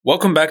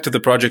Welcome back to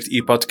the Project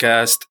E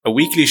podcast, a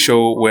weekly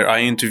show where I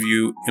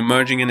interview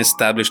emerging and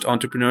established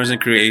entrepreneurs and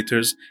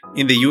creators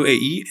in the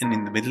UAE and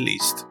in the Middle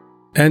East.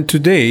 And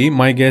today,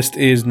 my guest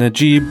is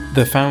Najib,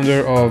 the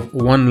founder of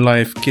One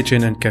Life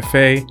Kitchen and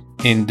Cafe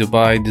in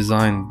Dubai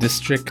Design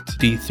District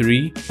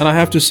D3. And I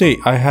have to say,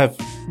 I have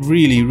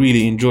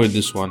really enjoyed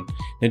this one.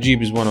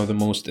 Najib is one of the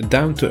most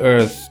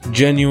down-to-earth,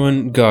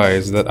 genuine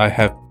guys that I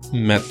have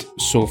met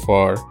so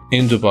far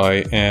in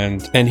Dubai,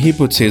 and he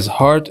puts his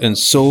heart and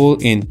soul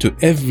into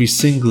every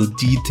single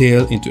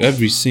detail, into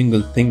every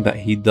single thing that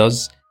he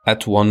does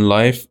at One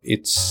Life.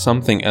 It's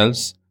something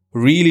else.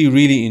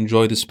 Really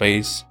enjoy the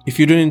space. If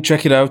you didn't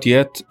check it out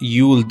yet,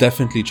 you will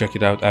definitely check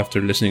it out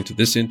after listening to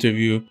this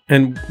interview.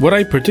 And what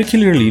I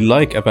particularly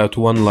like about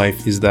One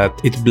Life is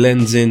that it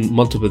blends in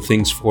multiple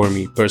things for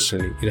me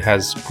personally. It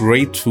has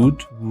great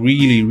food,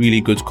 really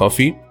good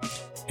coffee,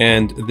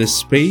 and the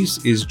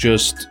space is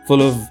just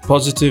full of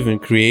positive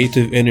and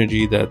creative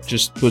energy that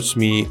just puts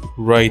me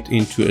right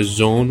into a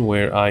zone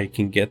where I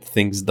can get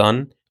things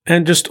done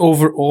and just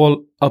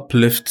overall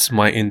uplifts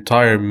my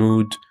entire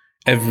mood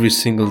every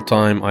single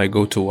time I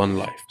go to One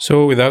Life.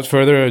 So without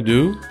further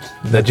ado,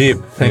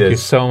 Najib, thank you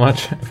so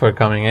much for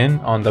coming in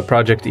on the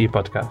Project E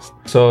podcast.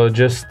 So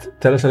just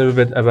tell us a little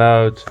bit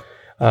about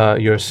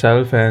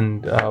yourself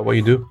and what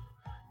you do.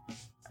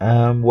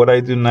 What I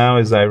do now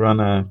is I run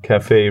a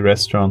cafe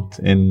restaurant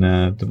in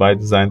Dubai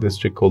Design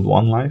District called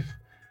One Life.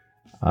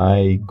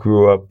 I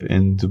grew up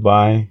in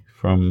Dubai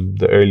from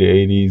the early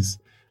 80s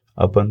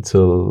up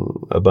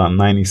until about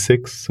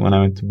 96 when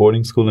I went to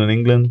boarding school in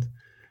England.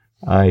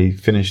 I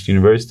finished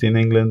university in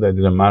England. I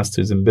did a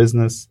master's in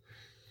business,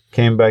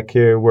 came back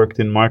here, worked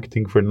in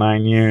marketing for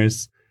 9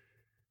 years,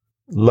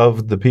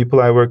 loved the people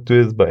I worked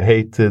with, but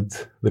hated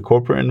the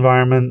corporate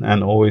environment,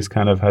 and always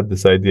kind of had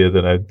this idea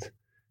that I'd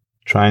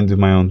try and do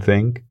my own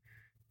thing.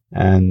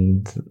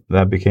 And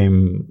that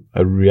became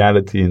a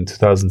reality in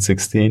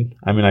 2016.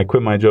 I mean, I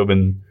quit my job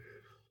in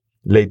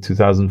late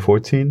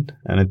 2014,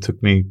 and it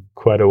took me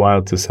quite a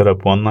while to set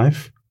up One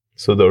Life.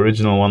 So the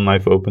original One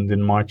Life opened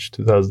in March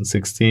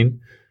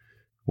 2016.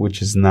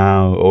 Which is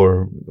now,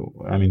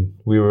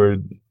 we were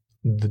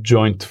the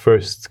joint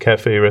first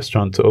cafe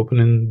restaurant to open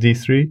in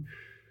D3,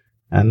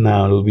 and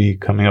now it'll be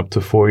coming up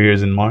to 4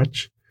 years in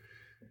March.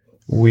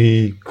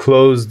 We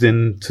closed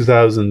in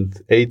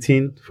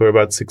 2018 for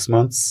about 6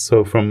 months.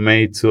 So from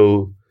May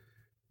till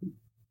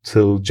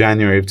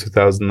January of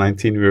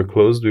 2019, we were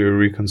closed. We were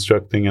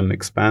reconstructing and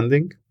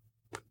expanding.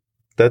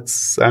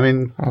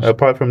 Awesome.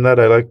 Apart from that,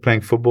 I like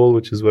playing football,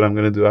 which is what I'm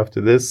going to do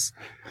after this.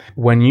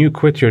 When you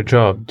quit your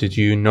job, did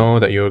you know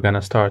that you were going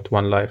to start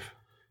One Life?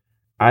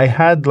 I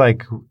had,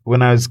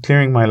 when I was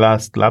clearing my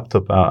last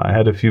laptop out, I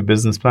had a few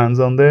business plans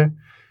on there.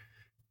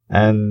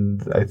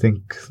 And I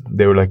think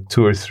there were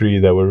 2 or 3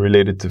 that were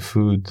related to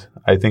food.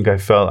 I think I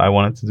felt I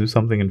wanted to do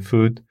something in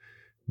food.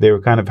 They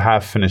were kind of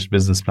half-finished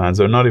business plans,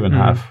 or not even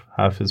half.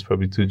 Half is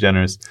probably too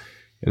generous.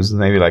 It was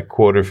maybe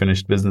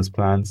quarter-finished business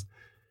plans.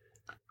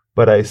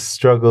 But I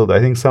struggled.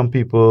 I think some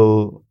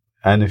people,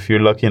 and if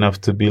you're lucky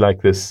enough to be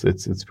like this,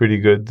 it's pretty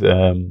good.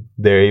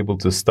 They're able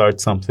to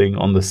start something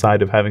on the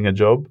side of having a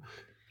job.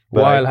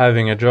 While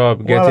having a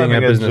job, getting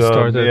a business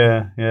started.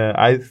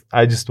 Yeah.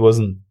 I just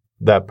wasn't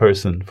that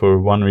person for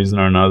one reason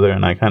or another,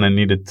 and I kind of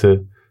needed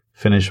to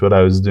finish what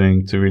I was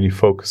doing to really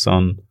focus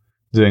on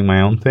doing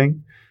my own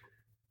thing.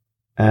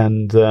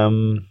 And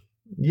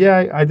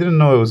I didn't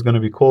know it was going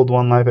to be called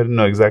One Life. I didn't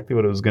know exactly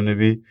what it was going to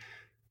be,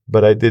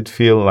 but I did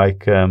feel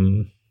like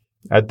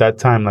at that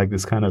time,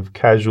 this kind of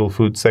casual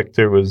food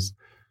sector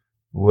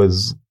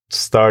was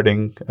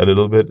starting a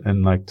little bit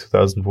in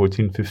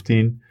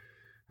 2014-15.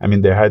 I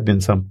mean, there had been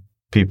some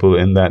people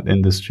in that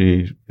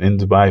industry in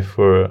Dubai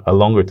for a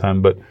longer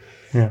time, but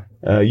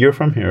you're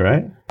from here,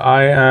 right?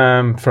 I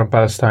am from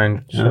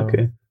Palestine. So.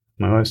 Okay.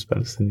 My wife's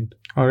Palestinian.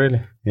 Oh,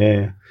 really?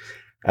 Yeah.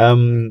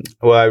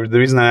 The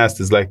reason I asked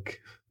is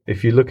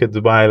if you look at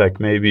Dubai,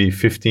 maybe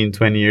 15,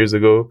 20 years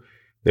ago,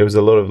 there was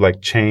a lot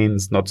of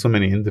chains, not so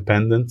many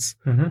independents,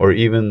 or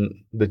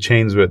even the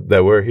chains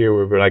that were here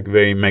were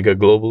very mega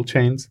global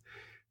chains.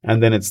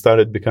 And then it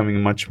started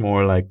becoming much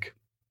more a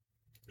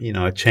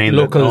chain.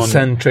 Local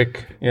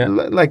centric. Yeah.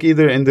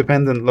 Either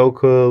independent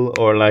local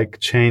or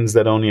chains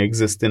that only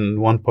exist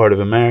in one part of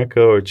America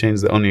or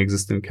chains that only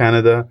exist in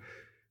Canada.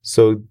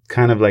 So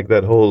kind of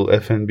that whole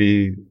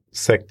F&B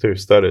sector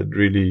started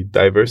really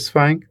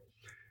diversifying.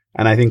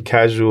 And I think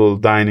casual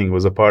dining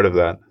was a part of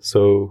that.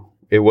 So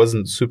it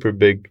wasn't super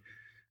big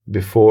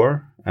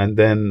before, and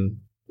then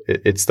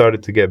it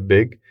started to get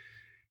big.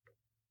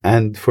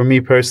 And for me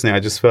personally, I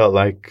just felt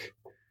like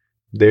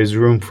there's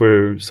room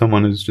for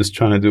someone who's just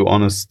trying to do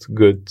honest,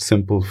 good,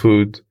 simple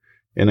food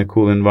in a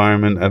cool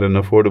environment at an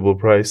affordable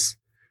price.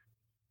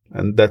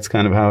 And that's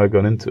kind of how I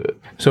got into it.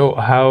 So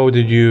how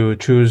did you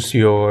choose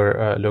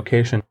your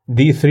location?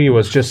 D3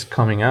 was just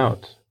coming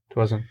out. It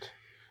wasn't.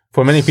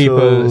 For many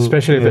people,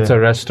 especially if it's a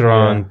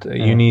restaurant,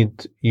 you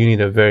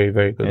need a very,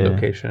 very good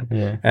location.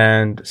 Yeah.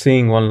 And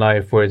seeing One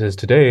Life where it is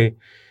today,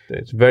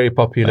 it's very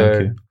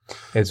popular.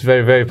 It's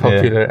very, very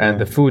popular, and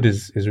yeah. the food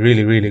is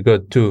really, really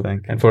good too,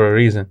 Thank you. and for a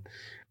reason.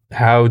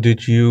 How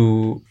did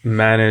you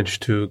manage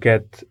to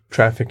get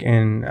traffic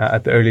in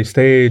at the early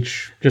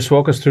stage? Just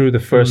walk us through the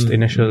first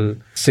initial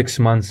 6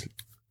 months.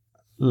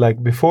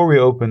 Like before we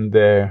opened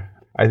there,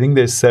 I think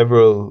there's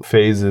several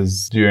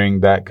phases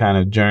during that kind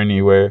of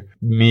journey where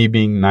me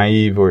being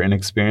naive or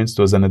inexperienced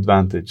was an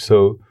advantage.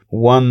 So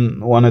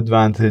one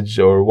advantage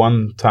or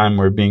one time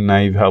where being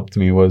naive helped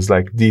me was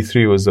like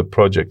D3 was a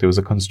project. It was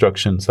a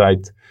construction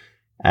site.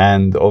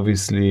 And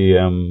obviously,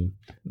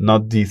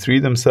 not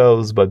D3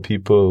 themselves, but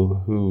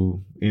people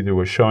who either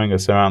were showing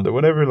us around or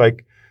whatever,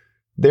 like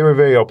they were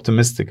very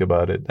optimistic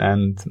about it.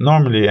 And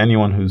normally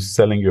anyone who's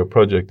selling your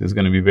project is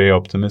going to be very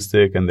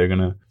optimistic, and they're going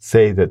to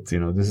say that,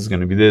 this is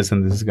going to be this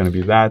and this is going to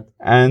be that.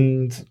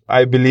 And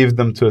I believed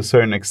them to a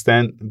certain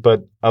extent.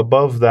 But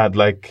above that,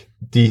 like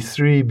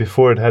D3,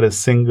 before it had a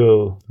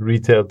single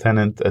retail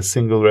tenant, a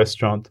single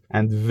restaurant,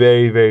 and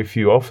very, very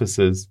few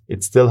offices,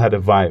 it still had a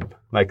vibe.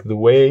 Like the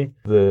way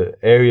the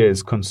area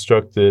is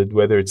constructed,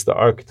 whether it's the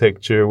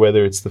architecture,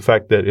 whether it's the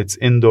fact that it's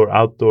indoor,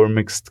 outdoor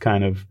mixed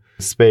kind of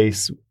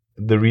space.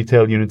 The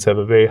retail units have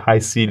a very high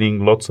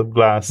ceiling, lots of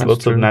glass,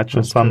 lots of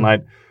natural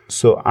sunlight.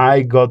 So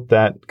I got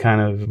that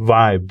kind of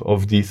vibe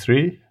of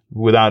D3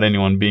 without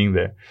anyone being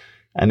there.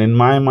 And in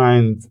my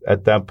mind,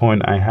 at that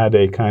point, I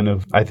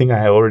think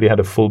I already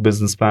had a full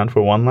business plan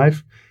for One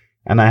Life.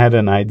 And I had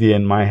an idea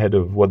in my head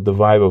of what the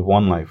vibe of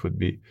One Life would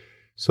be.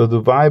 So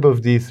the vibe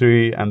of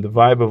D3 and the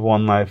vibe of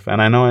One Life,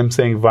 and I know I'm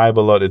saying vibe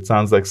a lot. It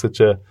sounds like such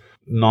a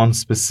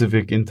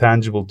non-specific,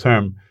 intangible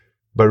term.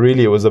 But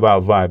really, it was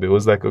about vibe. It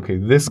was like, okay,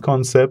 this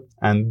concept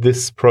and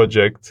this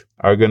project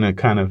are going to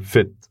kind of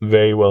fit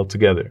very well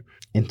together.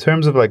 In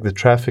terms of like the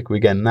traffic we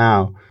get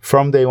now,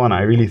 from day one,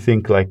 I really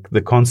think like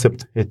the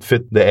concept, it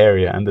fit the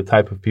area and the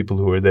type of people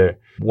who were there.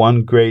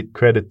 One great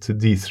credit to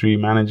D3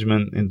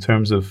 management in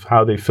terms of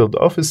how they filled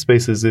office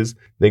spaces is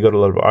they got a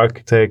lot of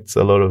architects,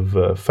 a lot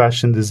of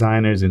fashion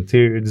designers,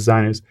 interior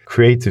designers,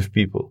 creative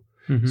people.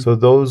 Mm-hmm. So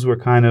those were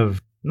kind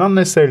of, not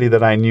necessarily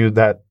that I knew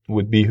that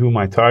would be who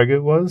my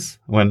target was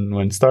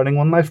when starting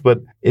One Life,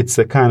 but it's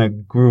a kind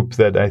of group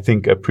that I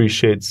think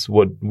appreciates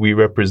what we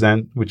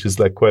represent, which is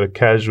like quite a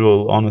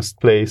casual, honest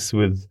place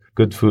with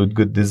good food,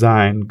 good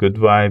design, good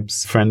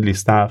vibes, friendly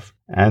staff.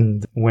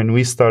 And when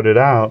we started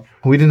out,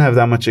 we didn't have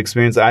that much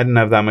experience. I didn't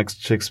have that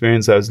much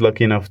experience. I was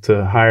lucky enough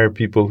to hire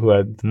people who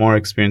had more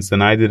experience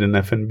than I did in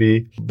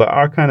F&B. But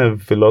our kind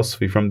of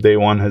philosophy from day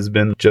one has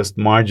been just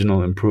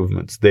marginal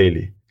improvements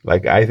daily.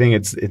 Like, I think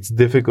it's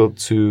difficult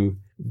to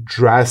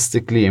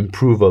drastically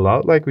improve a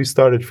lot. Like, we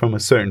started from a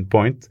certain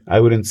point. I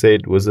wouldn't say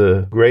it was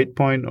a great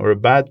point or a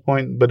bad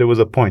point, but it was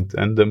a point.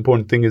 And the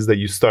important thing is that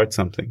you start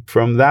something.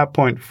 From that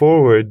point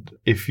forward,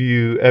 if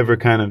you ever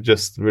kind of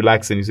just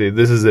relax and you say,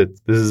 this is it,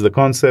 this is the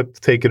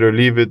concept, take it or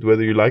leave it,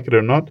 whether you like it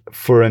or not.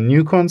 For a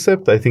new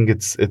concept, I think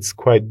it's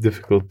quite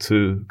difficult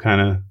to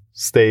kind of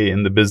stay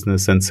in the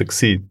business and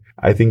succeed.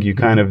 I think you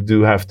kind of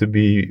do have to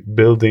be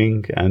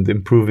building and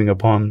improving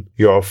upon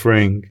your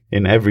offering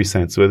in every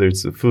sense, whether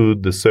it's the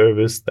food, the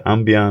service, the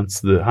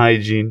ambience, the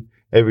hygiene,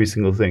 every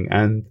single thing.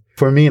 And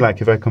for me,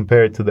 like if I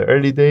compare it to the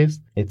early days,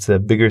 it's a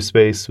bigger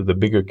space with a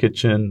bigger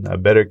kitchen, a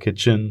better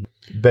kitchen,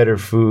 better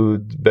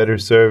food, better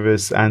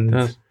service.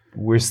 And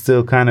we're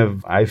still kind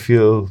of, I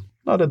feel,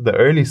 not at the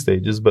early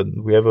stages, but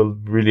we have a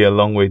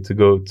long way to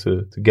go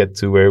to get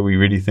to where we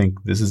really think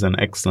this is an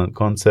excellent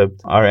concept.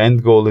 Our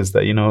end goal is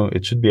that,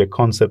 it should be a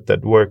concept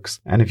that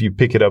works. And if you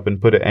pick it up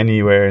and put it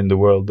anywhere in the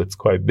world that's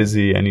quite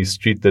busy, any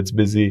street that's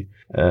busy,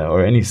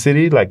 or any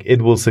city, like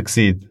it will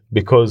succeed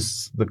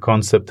because the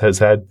concept has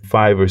had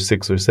 5 or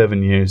 6 or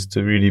 7 years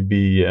to really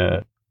be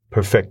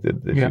perfected,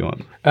 if you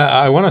want.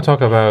 I want to talk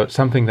about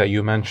something that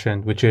you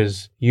mentioned, which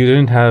is you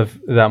didn't have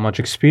that much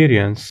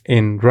experience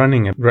in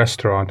running a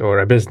restaurant or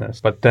a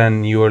business, but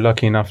then you were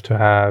lucky enough to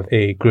have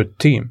a good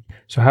team.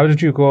 So how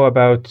did you go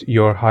about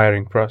your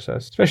hiring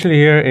process? Especially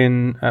here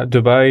in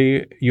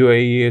Dubai,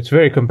 UAE, it's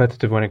very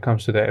competitive when it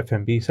comes to the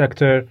F&B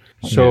sector.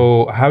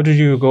 So how did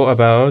you go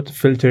about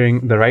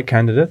filtering the right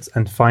candidates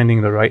and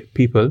finding the right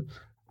people?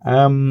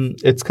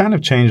 It's kind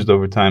of changed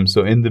over time.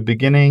 So in the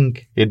beginning,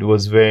 it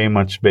was very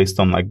much based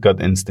on like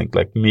gut instinct,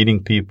 like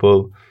meeting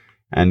people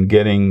and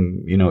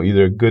getting,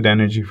 either good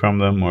energy from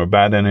them or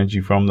bad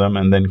energy from them,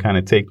 and then kind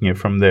of taking it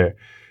from there.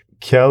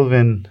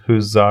 Kelvin,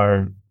 who's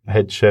our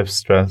head chef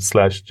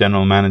 /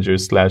 general manager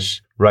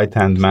 /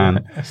 right-hand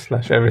man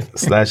 /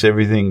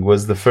 everything,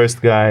 was the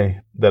first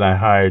guy that I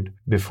hired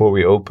before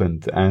we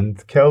opened.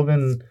 And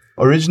Kelvin,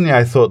 originally,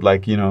 I thought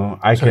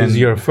he's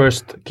your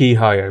first key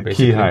hire,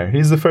 basically. Key hire.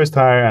 He's the first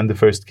hire and the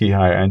first key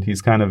hire. And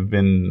he's kind of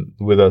been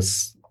with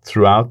us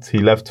throughout. He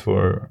left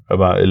for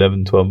about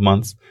 11, 12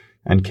 months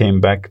and came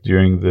back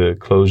during the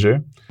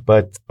closure.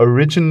 But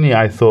originally,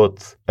 I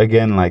thought,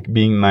 again, like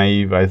being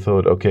naive, I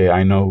thought, okay,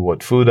 I know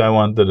what food I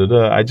want,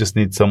 I just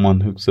need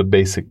someone who's a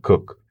basic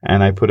cook.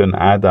 And I put an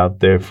ad out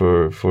there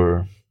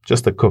for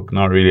just a cook,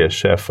 not really a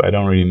chef. I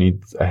don't really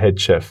need a head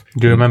chef.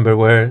 Do you remember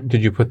where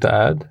did you put the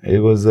ad? It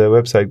was a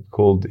website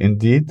called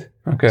Indeed.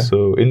 Okay.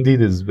 So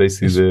Indeed is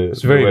basically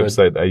the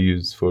website I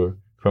use for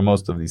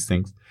most of these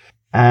things.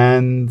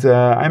 And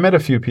I met a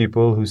few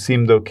people who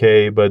seemed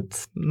okay,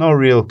 but no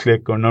real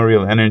click or no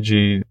real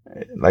energy.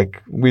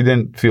 Like, we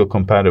didn't feel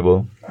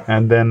compatible.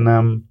 And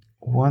then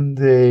one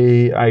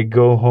day I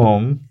go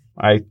home,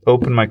 I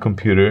open my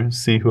computer,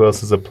 see who else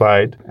has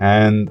applied,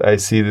 and I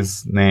see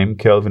this name,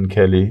 Kelvin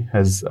Kelly,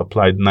 has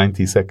applied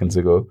 90 seconds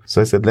ago.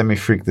 So I said, let me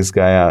freak this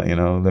guy out,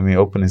 let me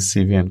open his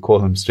CV and call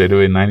him straight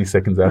away 90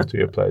 seconds after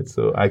he applied.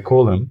 So I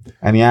call him,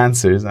 and he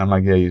answers. I'm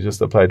like, yeah, you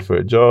just applied for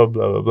a job,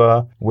 blah, blah,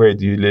 blah. Where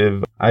do you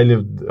live? I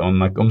lived on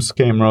like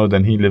Umskame Road,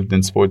 and he lived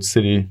in Sports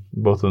City.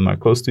 Both of them are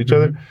close to each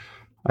other.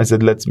 I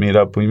said, let's meet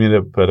up. We meet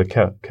up at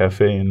a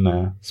cafe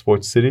in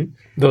Sports City.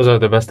 Those are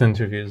the best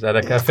interviews, at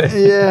a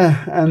cafe.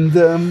 Yeah,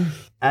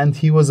 and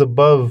he was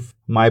above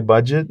my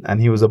budget, and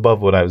he was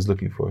above what I was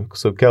looking for.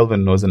 So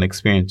Kelvin was an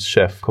experienced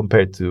chef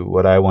compared to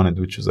what I wanted,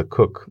 which was a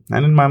cook.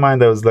 And in my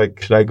mind, I was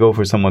like, should I go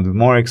for someone with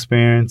more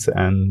experience,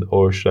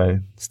 or should I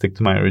stick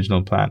to my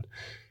original plan?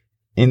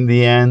 In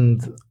the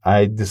end,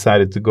 I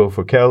decided to go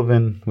for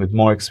Kelvin with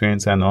more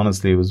experience, and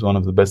honestly, it was one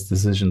of the best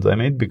decisions I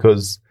made,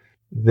 because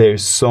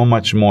there's so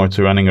much more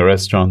to running a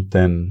restaurant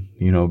than,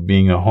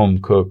 being a home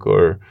cook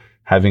or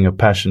having a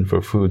passion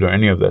for food or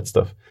any of that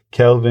stuff.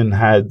 Kelvin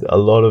had a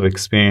lot of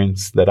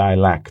experience that I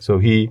lacked. So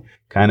he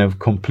kind of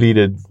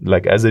completed,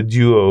 like, as a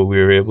duo, we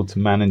were able to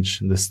manage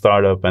the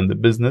startup and the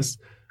business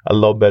a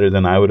lot better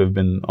than I would have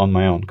been on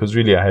my own. Because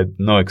really, I had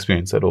no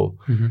experience at all.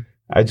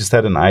 I just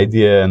had an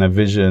idea and a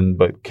vision,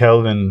 but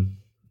Kelvin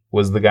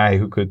was the guy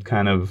who could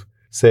kind of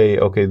say,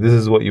 okay, this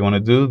is what you want to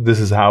do. This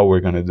is how we're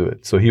going to do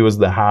it. So he was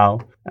the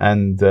how.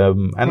 And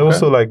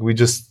also, like, we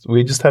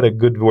just had a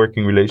good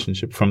working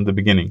relationship from the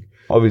beginning.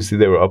 Obviously,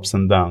 there were ups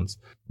and downs,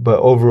 but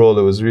overall,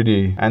 it was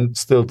really, and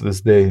still to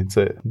this day, it's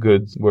a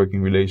good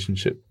working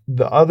relationship.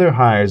 The other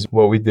hires,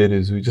 what we did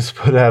is we just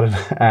put out an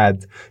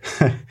ad.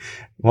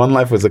 One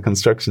Life was a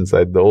construction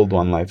site, the old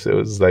One Life. So it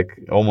was like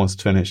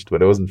almost finished,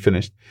 but it wasn't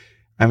finished.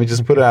 And we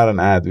just put out an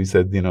ad. We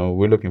said,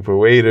 we're looking for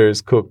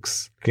waiters,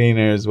 cooks,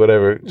 cleaners,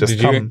 whatever. Just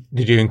come.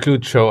 Did you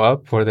include show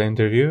up for the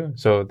interview?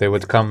 So they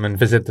would come and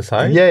visit the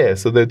site? Yeah.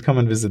 So they'd come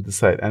and visit the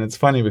site. And it's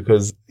funny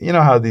because you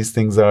know how these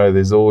things are.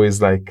 There's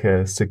always like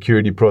a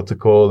security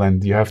protocol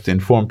and you have to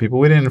inform people.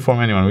 We didn't inform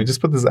anyone. We just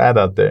put this ad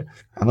out there.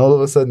 And all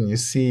of a sudden you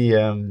see...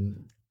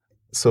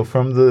 So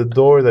from the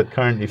door that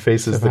currently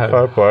faces the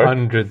car park...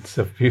 Hundreds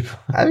of people.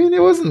 I mean,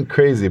 it wasn't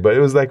crazy, but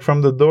it was like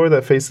from the door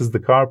that faces the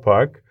car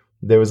park,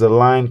 there was a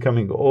line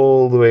coming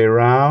all the way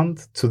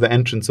around to the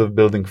entrance of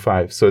Building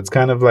 5. So it's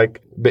kind of like,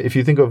 if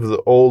you think of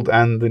the old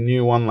and the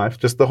new One Life,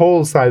 just the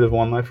whole side of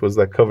One Life was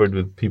like covered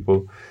with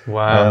people.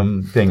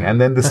 Wow. Thing.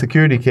 And then the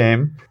security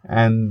came,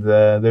 and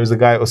there's a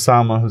guy,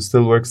 Osama, who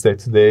still works there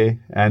today,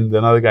 and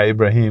another guy,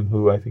 Ibrahim,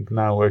 who I think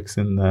now works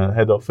in the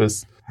head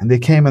office. And they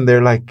came and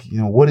they're like,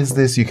 what is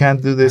this? You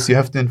can't do this. You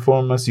have to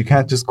inform us. You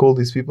can't just call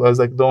these people. I was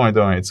like, don't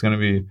worry. It's going to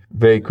be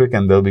very quick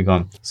and they'll be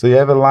gone. So you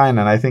have a line,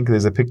 and I think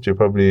there's a picture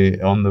probably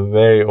on the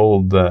very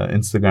old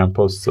Instagram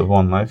posts of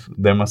One Life.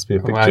 There must be a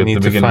picture at the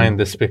beginning. I need to find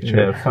this picture.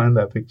 Yeah, find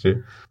that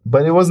picture.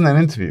 But it wasn't an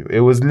interview. It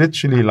was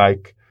literally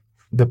like,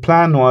 the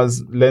plan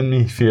was, let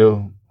me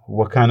feel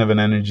what kind of an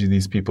energy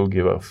these people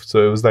give off.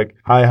 So it was like,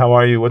 hi, how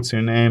are you? What's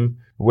your name?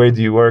 Where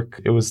do you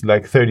work? It was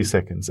like 30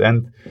 seconds.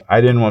 And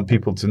I didn't want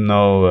people to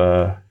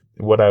know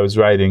what I was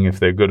writing, if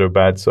they're good or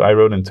bad. So I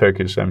wrote in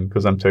Turkish. I mean,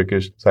 because I'm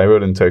Turkish. So I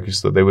wrote in Turkish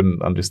so they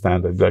wouldn't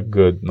understand. I'd be like,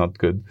 good, not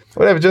good.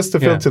 Whatever, just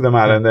to filter them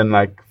out. And then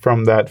like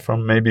from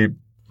maybe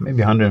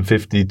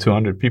 150,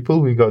 200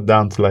 people, we got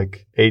down to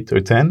like 8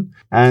 or 10.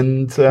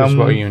 And that's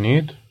what you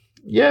need.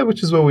 Yeah,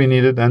 which is what we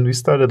needed. And we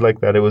started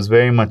like that. It was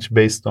very much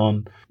based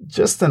on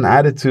just an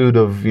attitude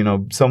of,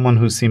 someone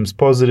who seems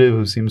positive,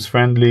 who seems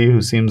friendly,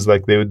 who seems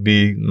like they would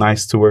be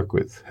nice to work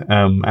with.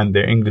 And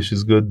their English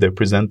is good. They're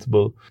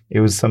presentable.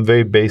 It was some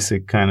very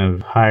basic kind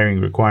of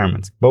hiring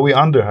requirements. But we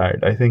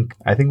underhired. I think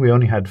we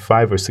only had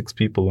 5 or 6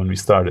 people when we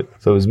started.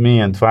 So it was me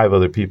and 5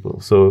 other people.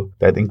 So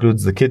that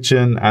includes the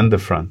kitchen and the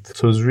front.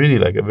 So it was really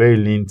like a very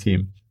lean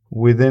team.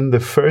 Within the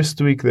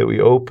first week that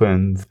we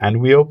opened, and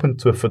we opened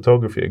to a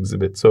photography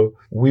exhibit. So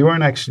we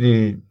weren't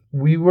ready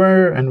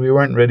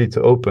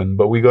to open,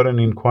 but we got an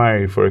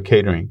inquiry for a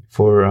catering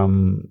for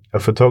a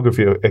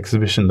photography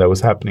exhibition that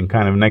was happening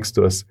kind of next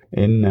to us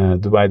in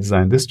Dubai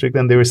Design District.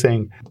 And they were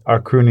saying, our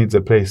crew needs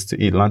a place to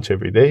eat lunch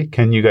every day.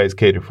 Can you guys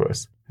cater for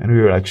us? And we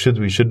were like, should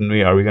we, shouldn't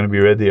we? Are we going to be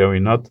ready? Are we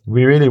not?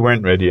 We really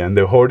weren't ready. And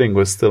the hoarding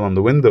was still on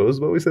the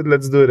windows, but we said,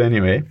 let's do it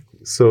anyway.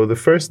 So the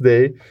first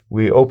day,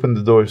 we opened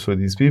the doors for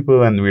these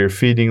people and we were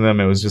feeding them.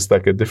 It was just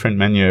like a different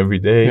menu every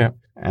day. Yeah.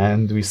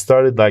 And we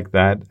started like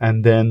that.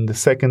 And then the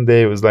second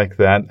day, it was like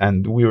that.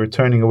 And we were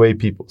turning away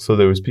people. So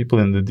there was people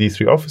in the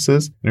D3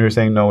 offices. And we were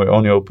saying, no, we're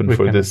only open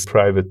for this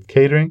private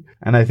catering.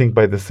 And I think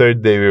by the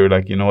third day, we were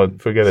like, you know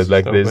what, forget it.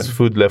 Like there's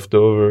food left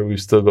over.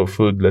 We've still got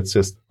food. Let's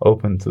just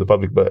open to the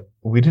public. But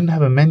we didn't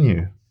have a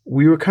menu.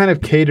 we were kind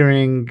of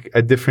catering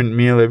a different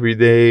meal every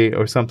day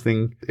or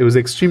something. It was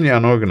extremely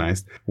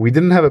unorganized. We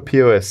didn't have a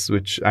POS,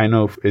 which I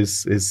know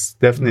is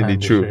definitely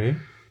true.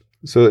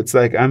 So it's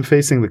like I'm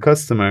facing the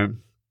customer.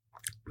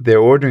 They're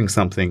ordering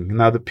something.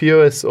 Now the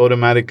POS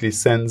automatically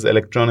sends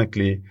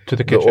electronically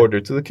the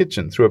order to the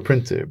kitchen through a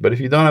printer. But if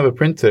you don't have a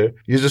printer,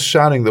 you're just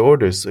shouting the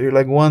orders. So you're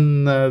like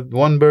one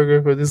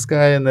burger for this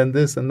guy and then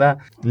this and that.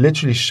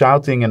 Literally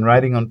shouting and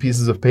writing on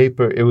pieces of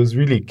paper. It was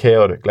really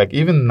chaotic. Like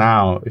even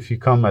now, if you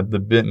come at the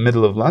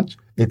middle of lunch,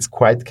 it's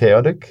quite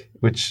chaotic,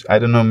 which I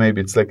don't know,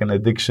 maybe it's like an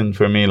addiction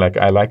for me. Like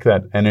I like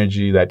that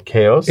energy, that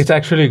chaos. It's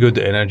actually good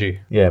energy.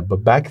 Yeah,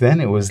 but back then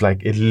it was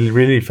like, it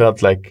really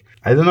felt like,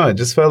 I don't know, it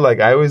just felt like,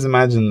 I always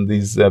imagine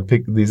these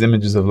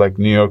images of like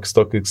New York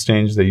Stock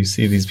Exchange that you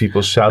see these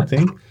people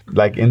shouting.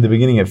 Like in the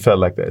beginning it felt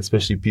like that,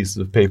 especially pieces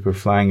of paper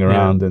flying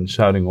around and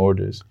shouting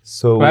orders.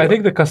 So but I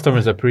think the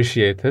customers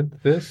appreciated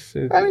this.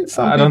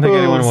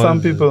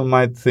 Some people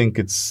might think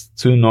it's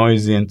too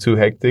noisy and too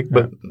hectic,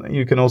 but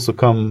you can also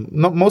come,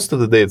 not most of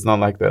the day it's not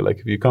like that. Like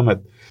if you come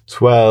at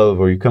 12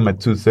 or you come at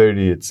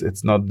 2:30,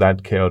 it's not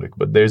that chaotic.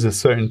 But there's a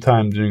certain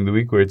time during the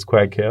week where it's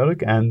quite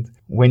chaotic, and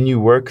when you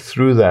work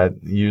through that,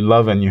 you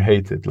love and you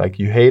hate it. Like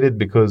you hate it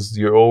because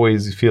you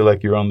feel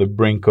like you're on the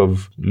brink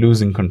of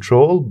losing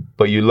control,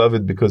 but you love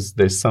it because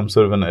there's some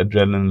sort of an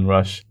adrenaline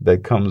rush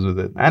that comes with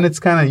it. And it's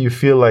kind of, you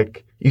feel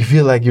like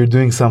you're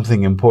doing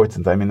something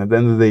important. I mean, at the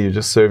end of the day, you're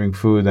just serving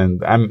food,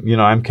 and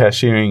I'm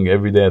cashiering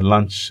every day at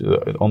lunch,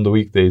 on the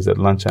weekdays at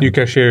lunch. You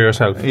cashier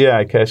yourself? Yeah,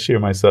 I cashier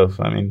myself.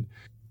 I mean,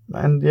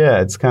 and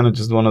yeah, it's kind of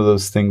just one of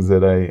those things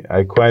that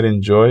I quite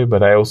enjoy,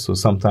 but I also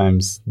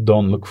sometimes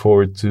don't look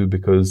forward to,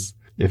 because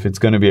if it's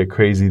going to be a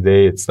crazy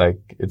day,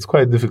 it's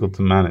quite difficult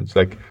to manage.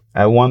 Like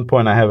at one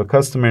point I have a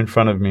customer in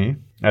front of me.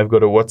 I've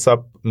got a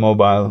WhatsApp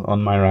mobile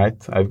on my right.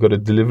 I've got a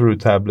Deliveroo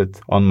tablet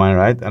on my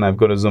right. And I've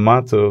got a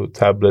Zomato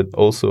tablet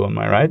also on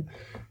my right.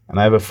 And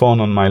I have a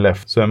phone on my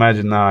left. So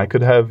imagine now I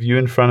could have you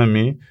in front of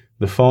me,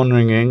 the phone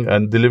ringing,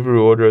 a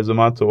Deliveroo order, a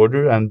Zomato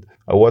order, and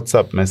a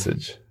WhatsApp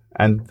message.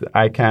 And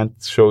I can't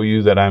show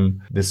you that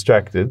I'm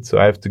distracted. So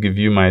I have to give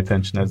you my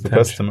attention as the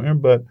customer.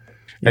 But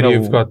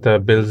you've got the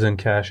bills and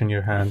cash in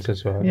your hands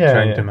as well,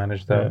 trying to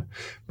manage that. Yeah.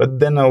 But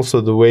then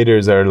also the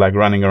waiters are like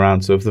running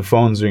around. So if the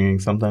phone's ringing,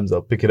 sometimes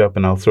I'll pick it up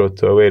and I'll throw it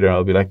to a waiter.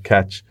 I'll be like,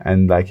 catch,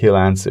 and like he'll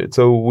answer it.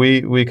 So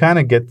we kind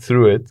of get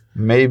through it,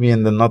 maybe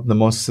in the not the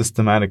most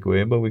systematic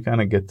way, but we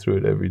kind of get through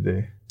it every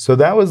day. So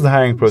that was the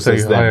hiring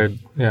process. So you hired,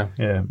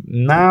 yeah.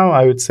 Now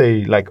I would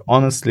say, like,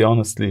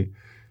 honestly,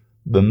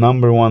 the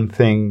number one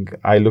thing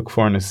I look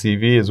for in a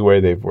CV is where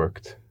they've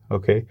worked.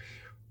 Okay.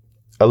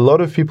 A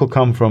lot of people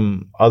come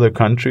from other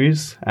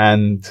countries,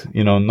 and,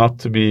 not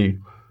to be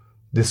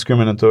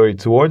discriminatory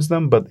towards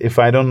them, but if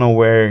I don't know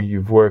where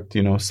you've worked,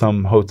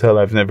 some hotel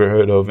I've never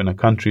heard of in a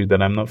country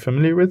that I'm not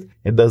familiar with,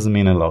 it doesn't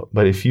mean a lot.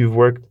 But if you've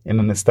worked in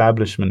an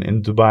establishment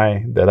in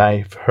Dubai that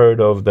I've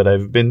heard of, that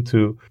I've been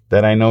to,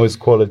 that I know is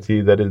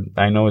quality,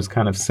 I know is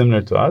kind of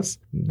similar to us,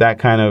 that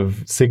kind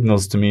of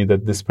signals to me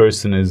that this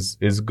person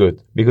is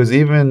good. Because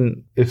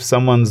even if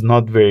someone's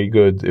not very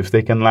good, if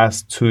they can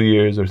last 2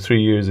 years or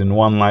 3 years in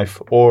One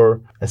Life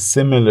or a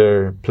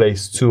similar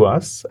place to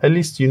us, at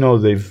least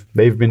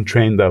they've been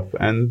trained up,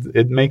 and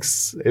it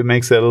makes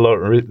it a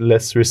lot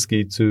less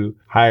risky to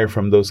hire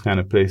from those kind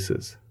of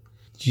places.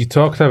 You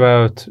talked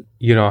about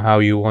how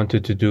you want to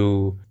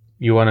do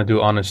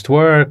honest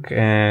work,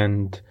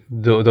 and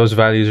those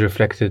values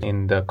reflected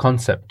in the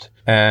concept.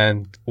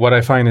 And what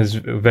I find is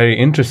very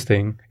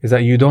interesting is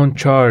that you don't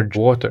charge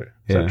water.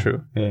 Is that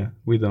true? Yeah,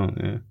 we don't.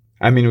 Yeah.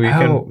 I mean,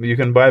 you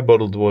can buy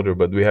bottled water,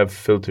 but we have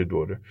filtered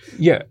water.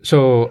 Yeah,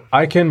 so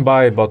I can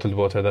buy bottled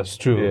water, that's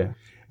true. Yeah.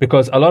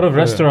 Because a lot of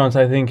restaurants,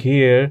 I think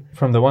here,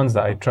 from the ones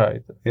that I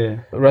tried,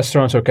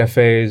 restaurants or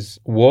cafes,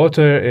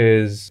 water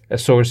is a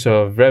source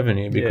of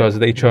revenue because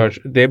they charge.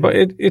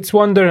 It's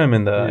 $1 dirham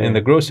in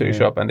the grocery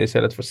shop, and they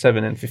sell it for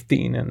 7 and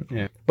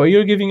 15. But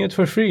you're giving it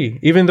for free,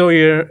 even though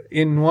you're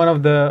in one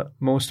of the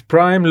most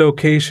prime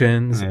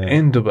locations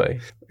in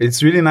Dubai.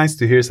 It's really nice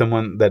to hear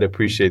someone that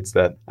appreciates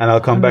that, and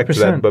I'll come 100%. Back to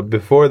that. But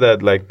before that,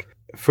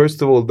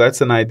 first of all, that's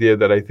an idea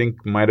that I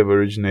think might have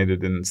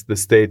originated in the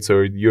States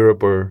or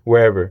Europe or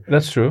wherever.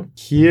 That's true.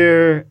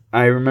 Here,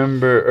 I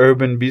remember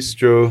Urban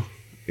Bistro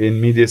in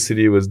Media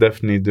City was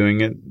definitely doing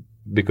it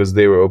because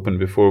they were open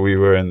before we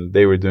were, and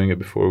they were doing it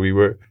before we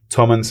were.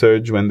 Tom and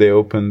Serge, when they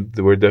opened,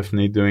 they were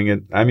definitely doing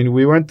it. I mean,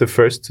 we weren't the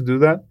first to do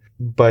that.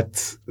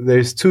 But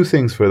there's two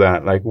things for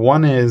that. Like,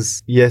 one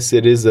is, yes,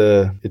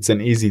 it's an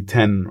easy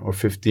 10 or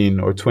 15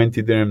 or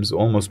 20 dirhams,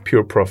 almost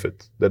pure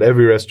profit that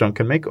every restaurant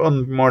can make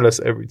on more or less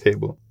every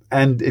table.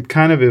 And it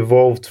kind of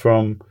evolved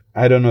from,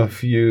 I don't know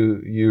if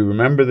you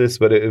remember this,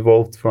 but it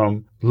evolved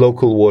from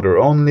local water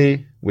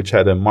only, which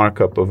had a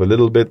markup of a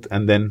little bit,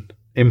 and then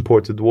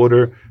imported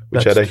water,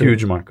 which That's had a true.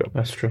 huge markup.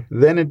 That's true.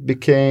 Then it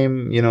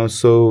became,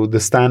 so the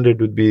standard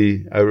would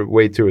be a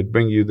waiter would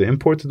bring you the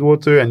imported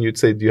water and you'd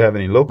say, do you have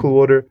any local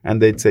water?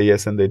 And they'd say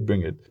yes, and they'd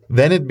bring it.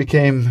 Then it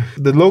became,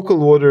 the local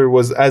water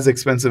was as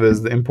expensive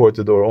as the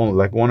imported, or only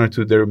like 1 or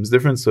 2 dirhams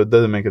difference, so it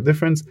doesn't make a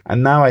difference.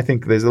 And now I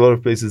think there's a lot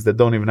of places that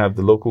don't even have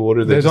the local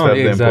water. They just have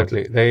the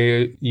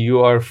imported.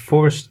 You are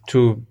forced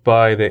to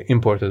buy the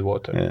imported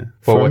water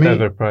for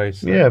whatever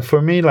price. Yeah,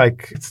 for me,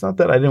 like, it's not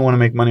that I didn't want to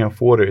make money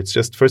off water. It's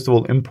just, first of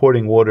all,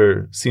 importing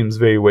water seems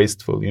very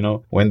wasteful,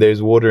 when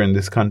there's water in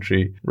this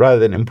country, rather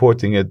than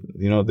importing it,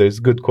 there's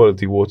good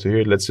quality water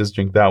here. Let's just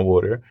drink that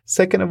water.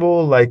 Second of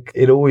all, like,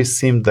 it always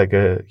seemed like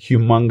a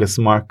humongous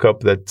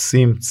markup that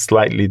seemed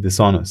slightly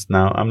dishonest.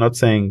 Now, I'm not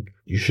saying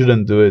you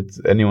shouldn't do it.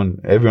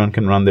 Everyone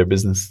can run their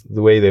business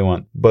the way they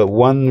want. But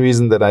one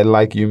reason that I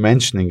like you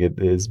mentioning it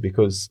is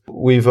because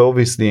we've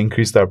obviously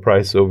increased our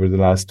price over the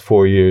last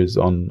 4 years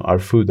on our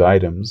food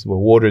items. Well,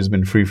 water has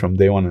been free from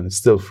day one and it's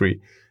still free.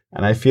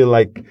 And I feel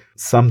like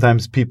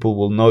sometimes people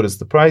will notice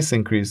the price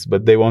increase,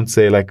 but they won't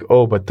say like,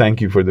 oh, but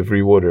thank you for the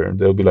free water.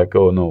 They'll be like,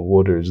 oh, no,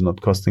 water is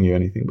not costing you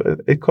anything.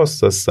 But it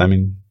costs us. I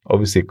mean,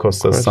 obviously it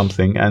costs us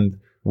something. And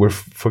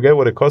forget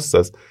what it costs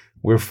us.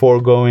 We're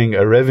foregoing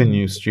a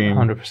revenue stream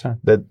 100%.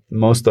 That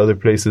most other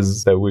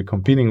places that we're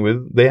competing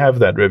with, they have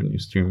that revenue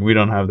stream. We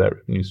don't have that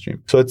revenue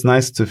stream. So it's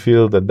nice to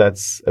feel that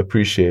that's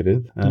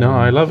appreciated. No,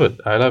 I love it.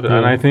 Yeah.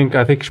 And I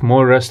think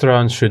more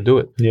restaurants should do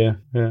it.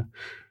 Yeah.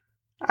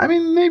 I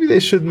mean, maybe they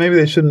should, maybe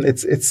they shouldn't.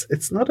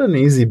 It's not an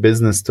easy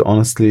business to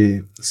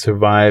honestly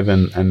survive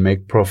and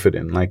make profit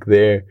in. Like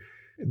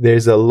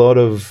there's a lot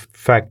of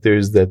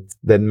factors that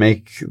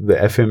make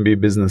the F&B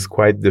business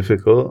quite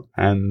difficult,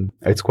 and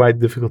it's quite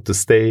difficult to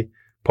stay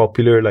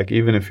popular. Like,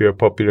 even if you're a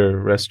popular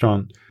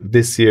restaurant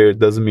this year,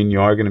 doesn't mean you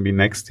are going to be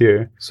next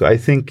year. So I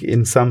think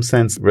in some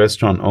sense,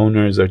 restaurant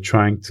owners are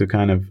trying to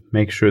kind of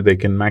make sure they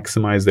can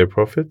maximize their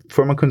profit.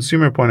 From a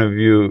consumer point of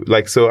view,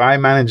 so I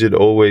manage it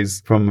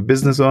always from a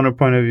business owner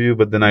point of view,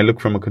 but then I look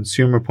from a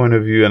consumer point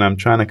of view, and I'm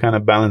trying to kind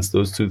of balance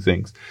those two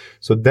things.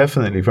 So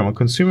definitely from a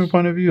consumer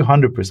point of view,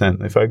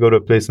 100%. If I go to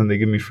a place and they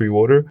give me free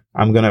water,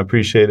 I'm going to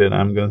appreciate it.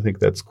 I'm going to think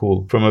that's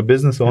cool. From a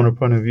business owner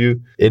point of view,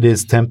 it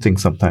is tempting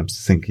sometimes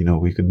to think,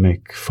 we could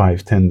make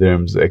 5-10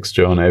 dirhams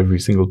extra on every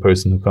single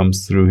person who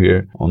comes through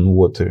here on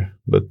water.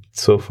 But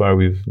so far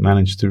we've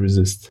managed to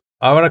resist.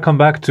 I want to come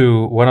back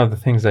to one of the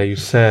things that you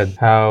said,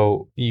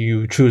 how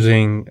you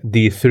choosing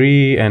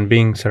D3 and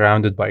being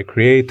surrounded by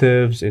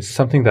creatives is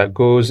something that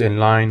goes in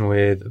line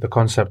with the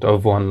concept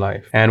of One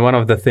Life. And one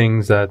of the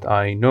things that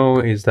I know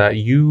is that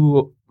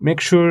you make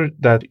sure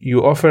that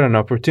you offer an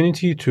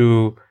opportunity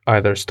to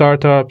either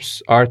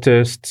startups,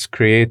 artists,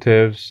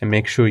 creatives, and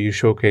make sure you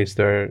showcase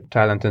their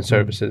talent and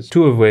services.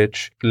 Two of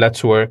which,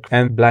 Let's Work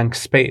and Blank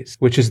Space,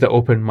 which is the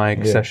open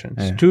mic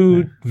sessions.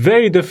 Two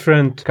very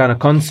different kind of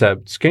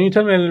concepts. Can you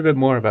tell me a little bit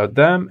more about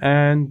them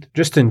and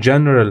just in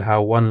general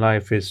how One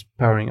Life is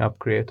powering up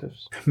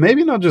creatives?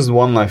 Maybe not just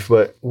One Life,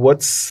 but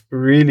what's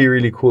really,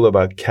 really cool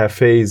about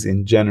cafes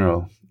in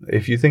general.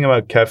 If you think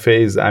about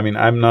cafes, I mean,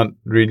 I'm not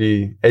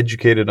really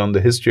educated on the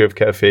history of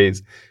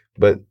cafes,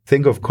 but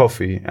think of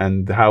coffee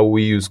and how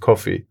we use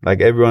coffee.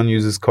 Like, everyone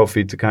uses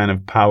coffee to kind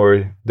of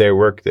power their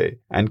workday.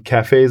 And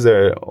cafes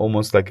are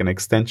almost like an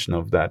extension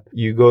of that.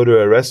 You go to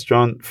a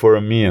restaurant for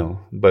a meal,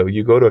 but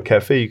you go to a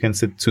cafe, you can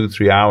sit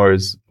 2-3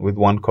 hours with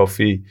one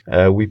coffee.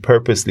 We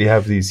purposely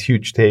have these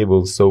huge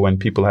tables, so when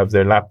people have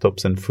their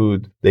laptops and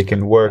food, they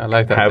can work,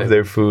 have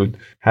their food,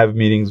 have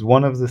meetings.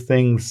 One of the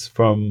things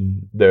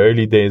from the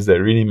early days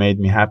that really made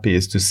me happy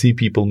is to see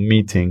people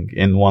meeting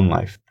in One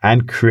Life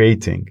and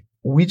creating.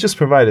 We just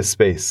provide a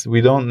space.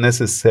 We don't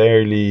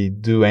necessarily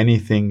do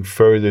anything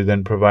further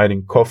than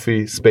providing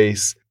coffee,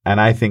 space, and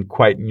I think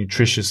quite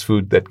nutritious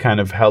food that kind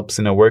of helps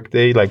in a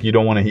workday. Like, you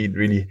don't want to eat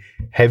really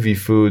heavy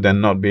food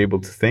and not be able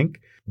to think.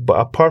 But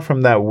apart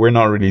from that, we're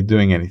not really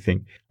doing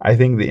anything. I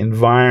think the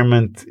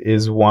environment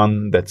is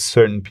one that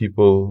certain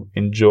people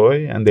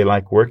enjoy and they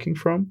like working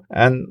from,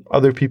 and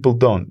other people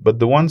don't. But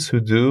the ones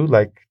who do,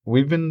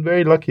 we've been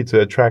very lucky to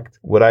attract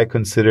what I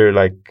consider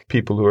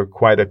people who are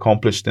quite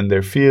accomplished in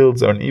their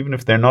fields, or even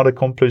if they're not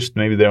accomplished,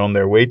 maybe they're on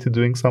their way to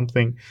doing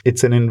something.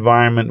 It's an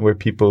environment where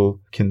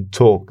people can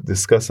talk,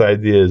 discuss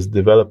ideas,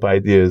 develop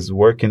ideas,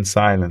 work in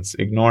silence,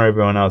 ignore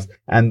everyone else.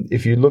 And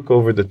if you look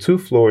over the 2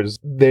 floors,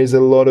 there's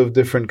a lot of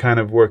different kind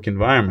of work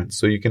environments.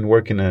 So you can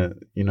work in a,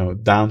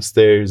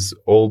 downstairs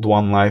old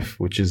One Life,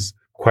 which is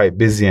quite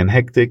busy and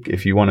hectic.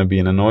 If you want to be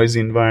in a noisy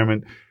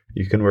environment,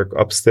 you can work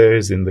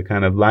upstairs in the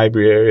kind of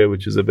library area,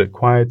 which is a bit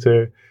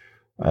quieter,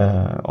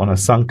 on a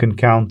sunken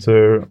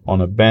counter,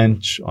 on a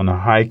bench, on a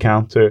high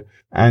counter.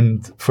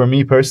 And for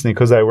me personally,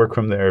 because I work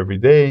from there every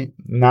day,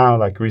 now,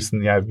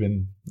 recently, I've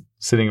been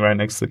sitting right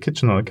next to the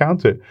kitchen on the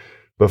counter.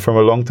 But from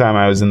a long time,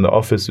 I was in the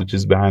office, which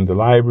is behind the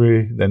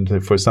library. Then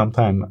for some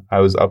time, I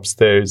was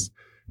upstairs.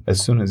 As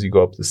soon as you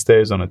go up the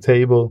stairs on a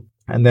table,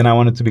 And then I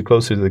wanted to be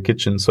closer to the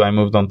kitchen, so I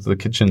moved on to the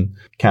kitchen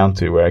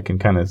counter where I can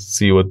kind of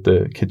see what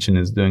the kitchen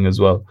is doing as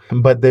well.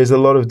 But there's a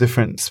lot of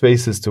different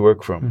spaces to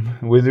work from.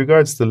 With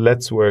regards to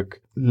Let's Work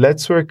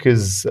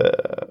is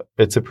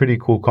it's a pretty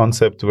cool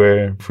concept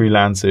where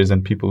freelancers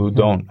and people who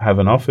don't have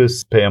an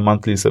office pay a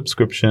monthly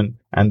subscription,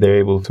 and they're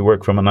able to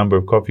work from a number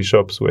of coffee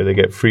shops where they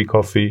get free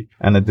coffee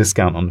and a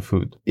discount on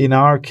food. In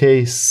our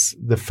case,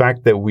 the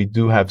fact that we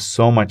do have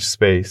so much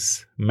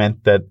space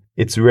meant that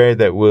it's rare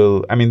that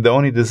the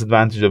only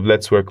disadvantage of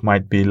Let's Work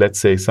might be, let's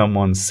say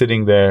someone's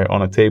sitting there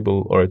on a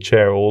table or a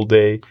chair all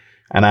day,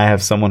 and I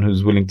have someone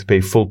who's willing to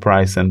pay full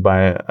price and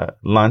buy a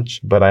lunch,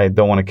 but I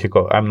don't want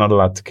to I'm not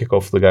allowed to kick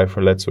off the guy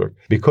for Let's Work.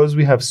 Because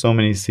we have so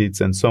many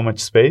seats and so much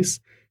space,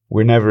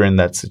 we're never in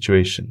that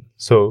situation.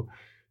 So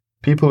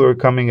people who are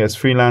coming as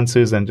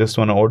freelancers and just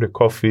want to order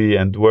coffee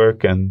and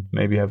work and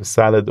maybe have a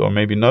salad or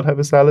maybe not have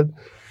a salad,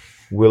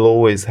 we'll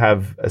always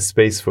have a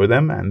space for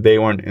them, and they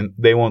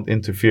won't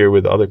interfere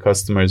with other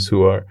customers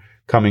who are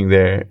coming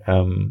there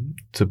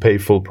to pay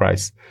full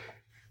price.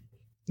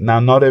 Now,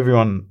 not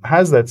everyone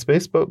has that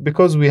space, but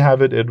because we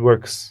have it, it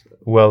works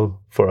well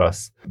for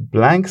us.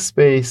 Blank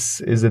space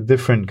is a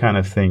different kind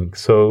of thing.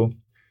 So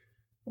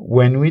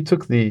when we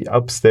took the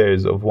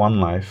upstairs of One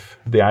Life,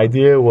 the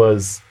idea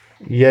was,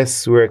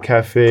 yes, we're a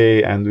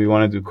cafe and we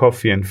want to do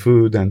coffee and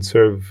food and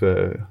serve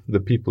the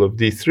people of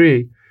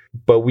D3,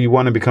 but we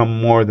want to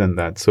become more than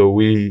that. So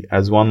we,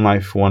 as One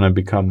Life, want to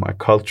become a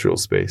cultural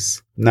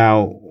space.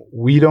 Now,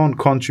 we don't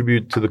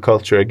contribute to the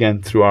culture,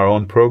 again, through our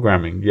own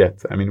programming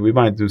yet. We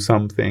might do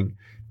something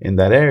in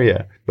that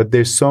area, but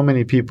there's so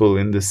many people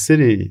in the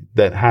city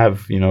that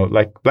have,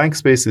 like Blank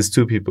Space is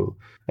two people,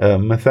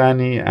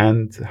 Mathani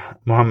and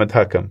Muhammad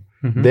Hakam.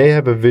 They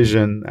have a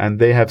vision and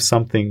they have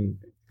something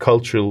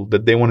cultural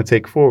that they want to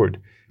take forward.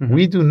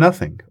 We do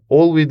nothing.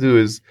 All we do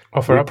is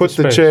we put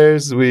the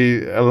chairs,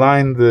 we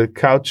align the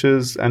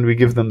couches, and we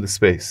give them the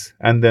space.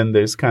 And then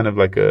there's kind of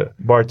like a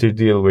barter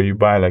deal where you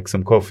buy like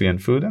some coffee and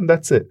food, and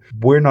that's it.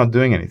 We're not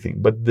doing anything.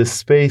 But the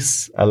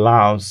space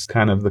allows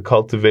kind of the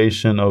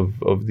cultivation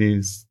of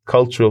these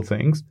cultural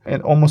things,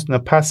 and almost in a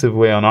passive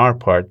way on our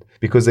part,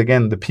 because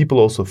again, the people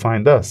also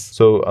find us.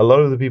 So a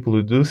lot of the people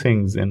who do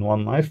things in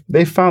One Life,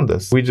 they found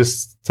us. We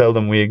just tell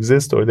them we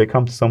exist, or they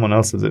come to someone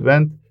else's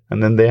event,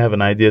 and then they have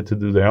an idea to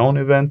do their own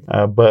event.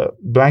 But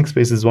Blank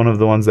Space is one of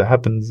the ones that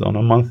happens on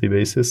a monthly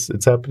basis.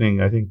 It's happening,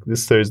 I think,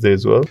 this Thursday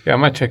as well. Yeah, I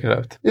might check it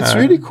out. It's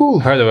really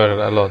cool. Heard about it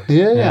a lot.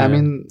 Yeah.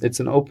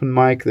 It's an open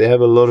mic. They have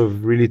a lot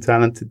of really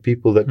talented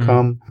people that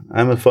come.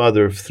 I'm a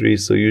father of 3,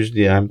 so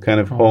usually I'm kind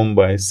of home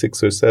by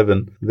 6 or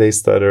 7. They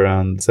start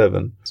around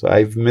 7. So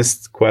I've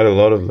missed quite a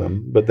lot of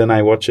them. But then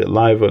I watch it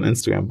live on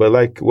Instagram. But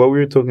like what we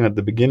were talking at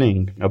the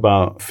beginning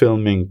about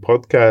filming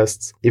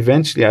podcasts,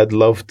 eventually I'd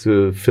love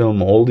to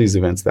film all these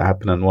events that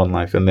happen on One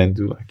Life and then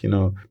do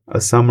a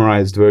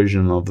summarized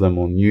version of them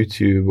on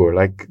YouTube, or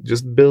like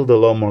just build a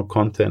lot more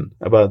content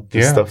about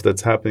the stuff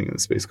that's happening in the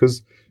space.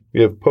 Because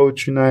we have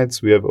poetry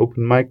nights, we have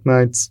open mic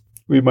nights.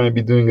 We might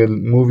be doing a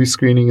movie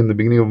screening in the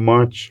beginning of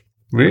March.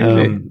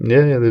 Really?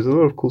 Yeah, there's a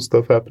lot of cool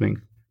stuff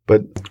happening.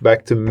 But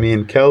back to me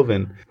and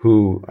Kelvin,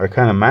 who are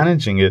kind of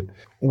managing it,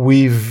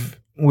 we've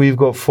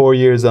got 4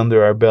 years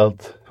under our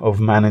belt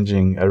of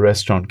managing a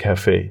restaurant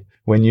cafe.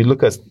 When you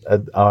look at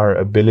our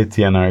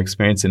ability and our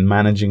experience in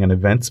managing an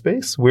event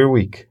space, we're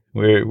weak.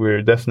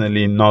 We're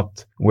definitely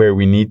not where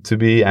we need to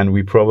be, and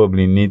we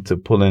probably need to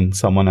pull in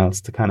someone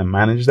else to kind of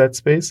manage that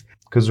space.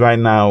 Because right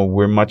now,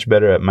 we're much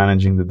better at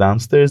managing the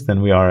downstairs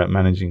than we are at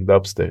managing the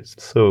upstairs.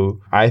 So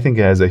I think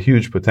it has a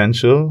huge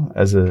potential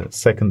as a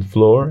second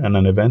floor and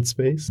an event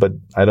space, but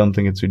I don't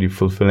think it's really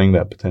fulfilling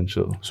that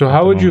potential. So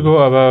how would you go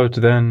about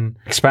then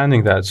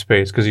expanding that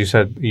space? Because you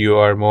said you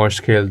are more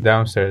scaled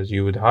downstairs.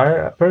 You would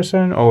hire a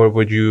person, or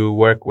would you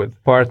work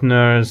with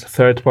partners,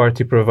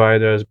 third-party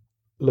providers?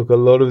 Look, a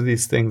lot of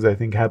these things I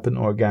think happen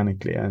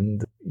organically,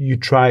 and you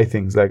try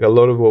things. Like a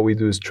lot of what we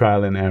do is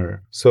trial and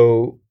error.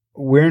 So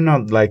we're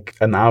not like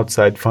an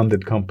outside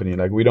funded company.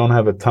 Like we don't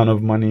have a ton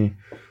of money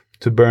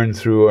to burn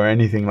through or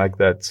anything like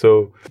that.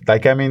 So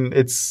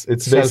it's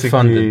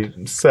basically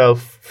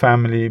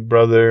family,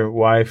 brother,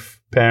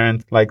 wife,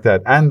 parent, like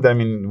that.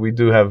 And we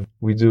do have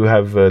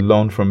a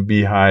loan from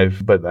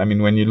Beehive, but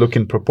when you look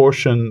in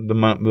proportion, the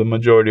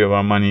majority of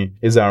our money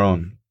is our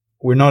own.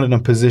 We're not in a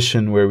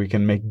position where we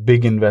can make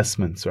big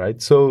investments,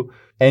 right? So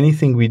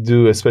anything we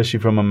do, especially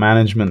from a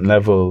management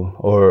level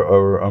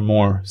or a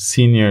more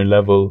senior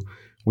level,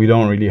 we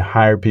don't really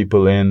hire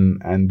people in,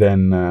 and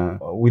then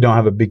we don't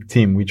have a big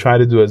team. We try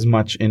to do as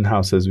much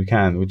in-house as we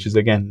can, which is,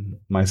 again,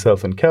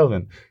 myself and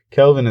Kelvin.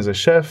 Kelvin is a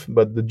chef,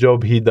 but the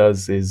job he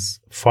does is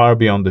far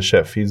beyond the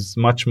chef. He's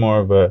much more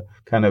of a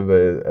kind of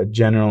a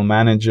general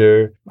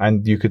manager,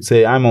 and you could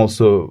say I'm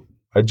also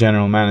a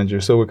general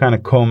manager. So we're kind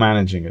of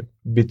co-managing it.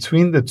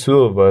 Between the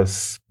two of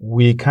us,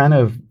 we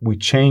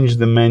change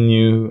the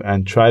menu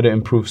and try to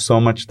improve so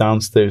much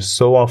downstairs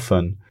so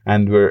often.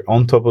 And we're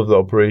on top of the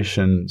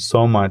operation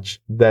so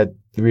much that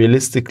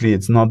realistically,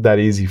 it's not that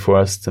easy for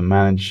us to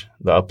manage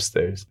the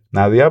upstairs.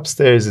 Now, the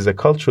upstairs is a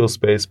cultural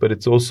space, but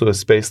it's also a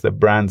space that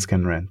brands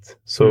can rent.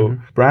 So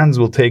brands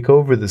will take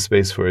over the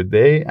space for a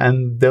day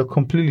and they'll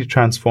completely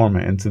transform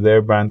it into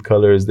their brand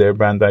colors, their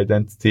brand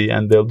identity,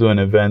 and they'll do an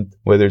event,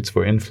 whether it's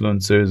for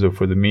influencers or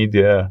for the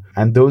media.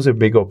 And those are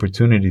big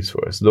opportunities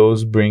for us.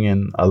 Those bring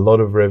in a lot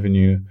of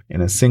revenue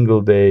in a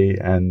single day,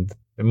 and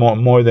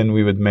more than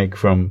we would make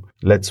from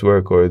Let's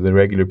Work or the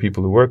regular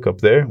people who work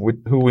up there,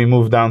 who we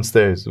move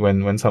downstairs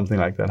when something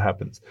like that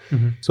happens.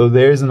 So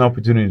there's an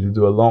opportunity to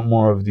do a lot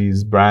more of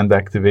these brand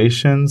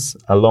activations,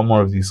 a lot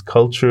more of these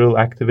cultural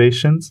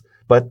activations.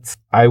 But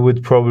I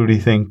would probably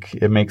think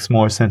it makes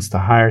more sense to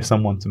hire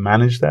someone to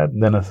manage that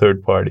than a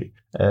third party.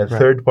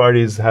 Third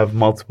parties have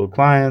multiple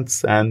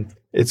clients, and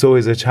it's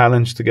always a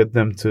challenge to get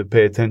them to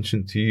pay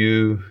attention to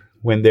you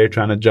when they're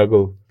trying to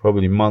juggle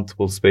probably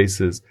multiple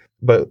spaces.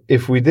 But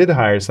if we did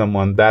hire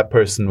someone, that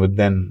person would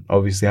then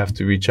obviously have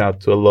to reach out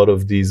to a lot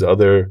of these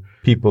other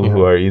people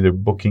who are either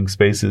booking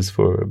spaces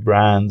for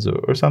brands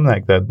or something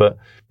like that. But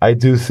I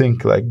do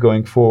think like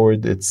going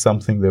forward, it's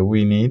something that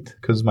we need,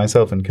 because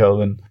myself and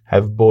Kelvin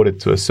have bought it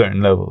to a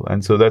certain level.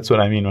 And so that's what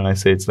I mean when I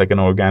say it's like an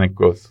organic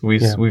growth.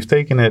 We've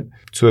taken it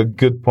to a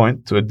good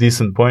point, to a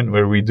decent point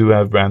where we do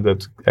have brand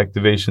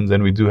activations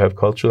and we do have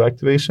cultural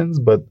activations.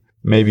 But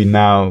maybe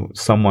now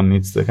someone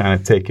needs to kind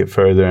of take it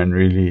further and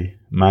really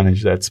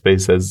manage that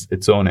space as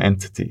its own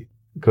entity.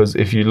 Because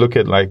if you look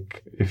at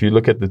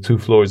the two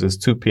floors as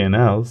two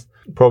P&Ls,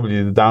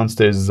 probably the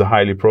downstairs is a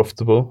highly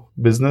profitable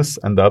business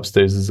and the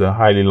upstairs is a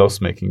highly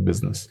loss-making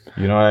business.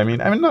 You know what I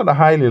mean? I mean, not a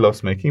highly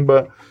loss-making,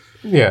 but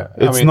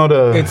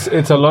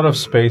it's a lot of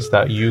space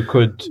that you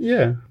could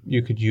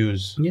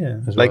use.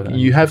 Like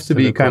you have to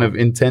be kind of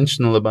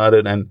intentional about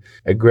it and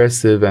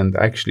aggressive and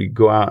actually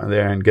go out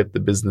there and get the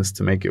business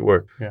to make it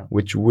work,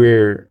 which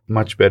we're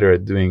much better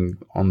at doing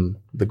on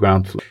the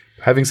ground floor.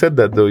 Having said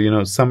that,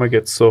 though, summer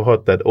gets so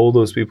hot that all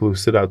those people who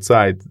sit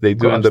outside, they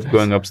do end up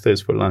going upstairs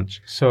for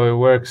lunch. So it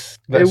works.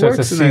 It's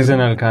a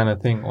seasonal kind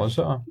of thing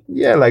also.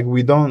 Yeah, like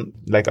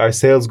our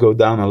sales go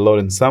down a lot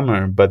in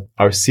summer, but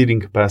our seating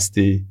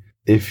capacity,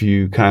 if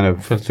you kind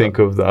of think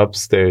of the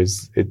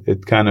upstairs,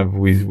 it kind of,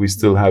 we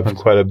still have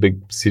quite a big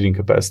seating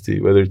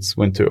capacity, whether it's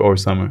winter or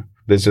summer.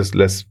 There's just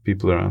less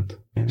people around.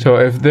 So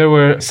if there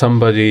were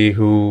somebody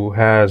who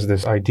has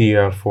this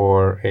idea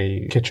for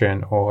a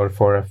kitchen or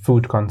for a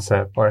food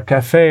concept or a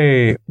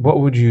cafe,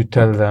 what would you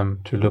tell them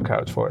to look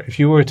out for? If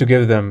you were to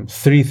give them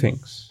three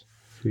things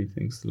to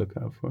look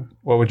out for,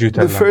 what would you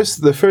tell them?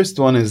 The first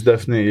one is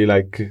definitely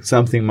like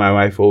something my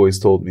wife always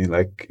told me,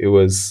 like it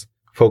was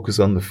focus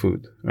on the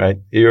food, right?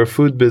 You're a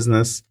food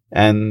business,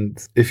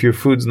 and if your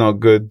food's not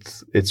good,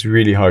 it's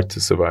really hard to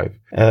survive.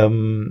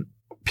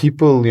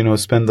 People,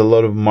 spend a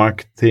lot of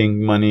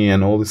marketing money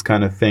and all this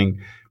kind of thing.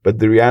 But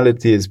the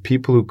reality is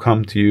people who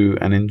come to you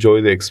and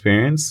enjoy the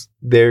experience,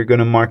 they're going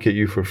to market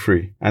you for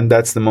free. And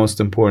that's the most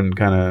important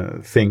kind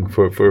of thing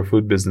for a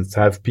food business, to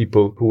have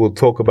people who will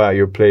talk about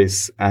your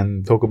place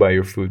and talk about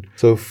your food.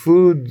 So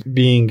food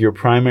being your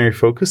primary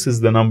focus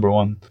is the number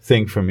one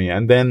thing for me.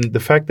 And then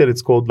the fact that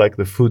it's called like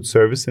the food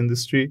service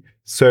industry,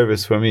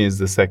 service for me is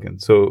the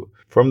second. So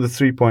from the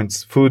 3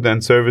 points, food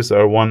and service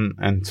are 1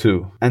 and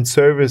 2. And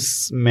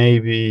service,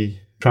 maybe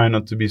try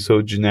not to be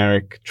so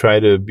generic, try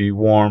to be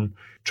warm,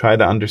 try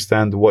to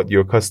understand what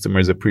your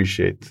customers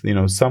appreciate.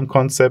 Some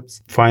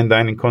concepts, fine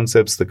dining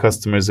concepts, the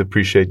customers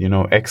appreciate,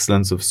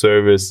 excellence of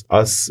service.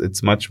 Us,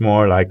 it's much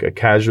more like a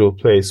casual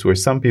place where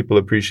some people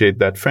appreciate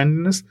that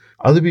friendliness.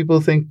 Other people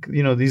think,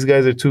 these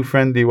guys are too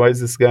friendly. Why is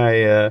this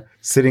guy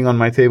sitting on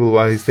my table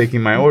while he's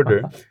taking my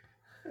order?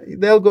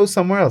 They'll go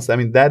somewhere else. I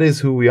mean, that is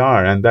who we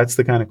are. And that's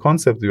the kind of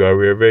concept we are.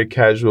 We're a very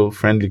casual,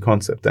 friendly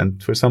concept.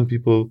 And for some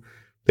people,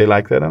 they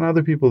like that. And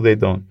other people, they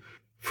don't.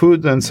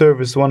 Food and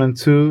service 1 and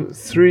 2.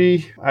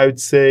 3, I would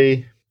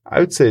say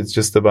it's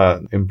just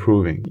about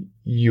improving.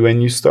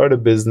 When you start a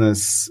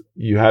business,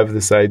 you have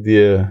this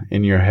idea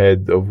in your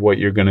head of what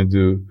you're going to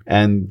do.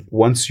 And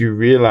once you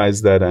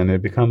realize that and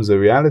it becomes a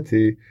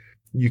reality,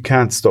 you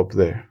can't stop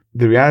there.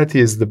 The reality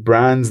is the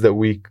brands that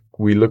we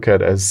look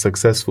at as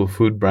successful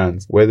food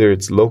brands, whether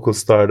it's local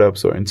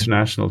startups or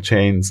international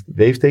chains,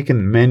 they've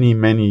taken many,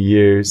 many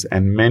years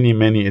and many,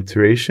 many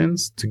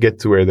iterations to get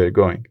to where they're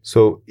going.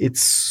 So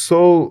it's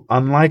so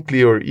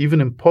unlikely or even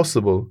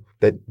impossible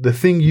that the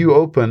thing you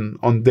open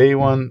on day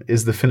one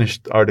is the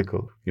finished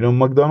article.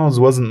 McDonald's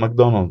wasn't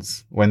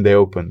McDonald's when they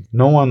opened.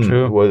 No one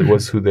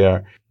was who they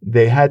are.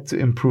 They had to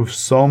improve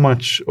so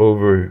much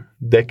over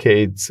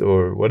decades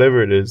or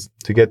whatever it is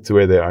to get to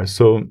where they are.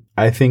 So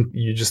I think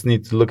you just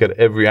need to look at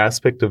every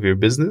aspect of your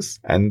business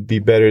and be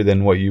better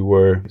than what you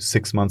were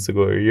 6 months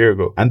ago or a year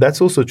ago. And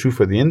that's also true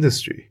for the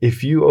industry.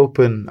 If you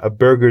open a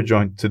burger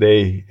joint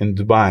today in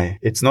Dubai,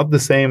 it's not the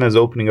same as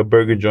opening a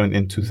burger joint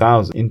in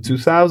 2000. In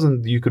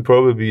 2000, you could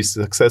probably be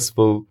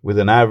successful with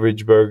an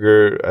average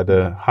burger at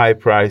a high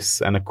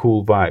price and a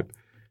cool vibe.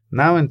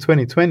 Now in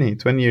 2020,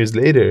 20 years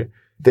later,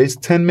 there's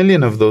 10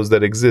 million of those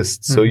that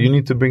exist. So you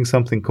need to bring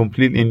something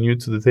completely new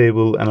to the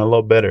table and a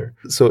lot better.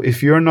 So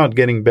if you're not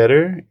getting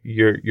better,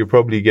 you're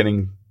probably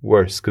getting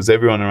worse because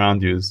everyone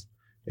around you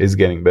is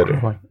getting better.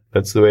 Right.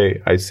 That's the way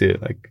I see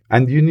it.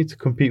 And you need to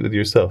compete with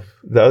yourself.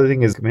 The other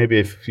thing is, maybe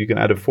if you can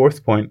add a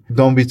fourth point,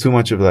 don't be too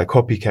much of a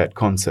copycat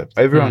concept.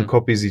 Everyone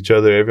copies each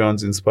other.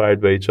 Everyone's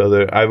inspired by each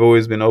other. I've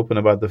always been open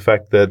about the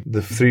fact that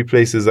the 3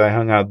 places I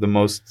hung out the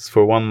most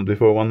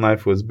before One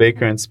Life was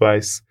Baker and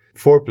Spice.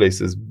 4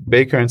 places: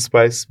 Baker and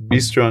Spice,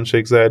 Bistro on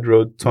Sheikh Zayed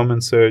Road, Tom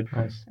and Serge,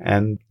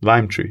 and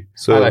Lime Tree.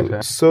 So, I like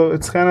that. So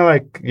it's kind of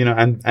like,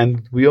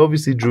 and we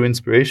obviously drew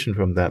inspiration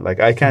from that. Like,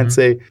 I can't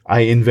say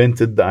I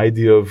invented the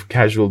idea of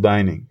casual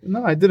dining.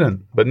 No, I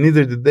didn't. But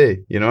neither did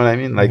they. You know what I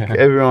mean? Like,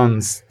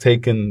 everyone's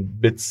taken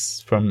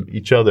bits from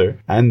each other.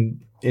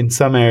 And in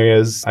some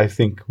areas, I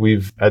think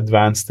we've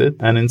advanced it.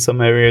 And in some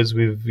areas,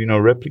 we've,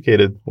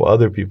 replicated what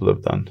other people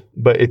have done.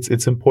 But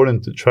it's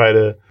important to try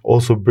to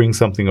also bring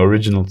something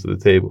original to the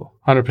table.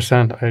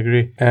 100%, I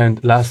agree.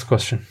 And last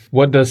question.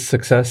 What does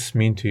success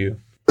mean to you?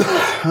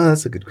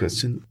 That's a good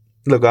question.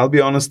 Look, I'll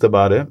be honest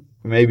about it.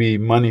 Maybe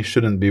money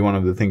shouldn't be one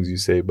of the things you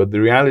say, but the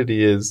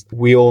reality is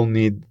we all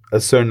need a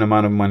certain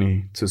amount of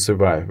money to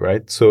survive,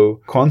 right?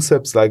 So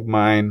concepts like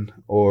mine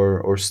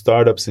or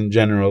startups in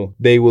general,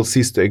 they will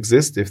cease to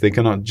exist if they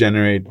cannot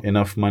generate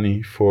enough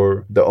money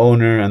for the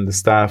owner and the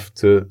staff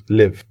to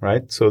live,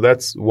 right? So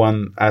that's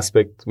one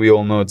aspect. We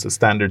all know it's a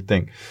standard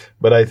thing,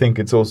 but I think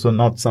it's also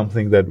not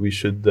something that we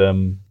should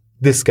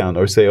discount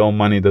or say, oh,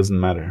 money doesn't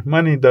matter.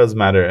 Money does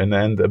matter,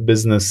 and a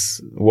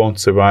business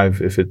won't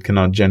survive if it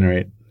cannot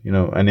generate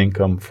an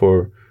income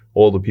for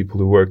all the people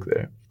who work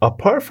there.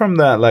 Apart from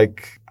that,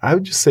 I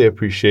would just say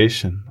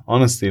appreciation.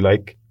 Honestly,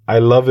 I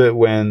love it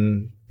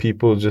when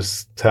people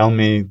just tell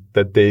me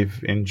that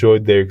they've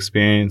enjoyed their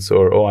experience,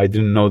 or, oh, I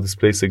didn't know this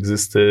place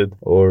existed,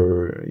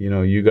 or,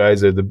 you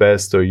guys are the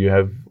best, or you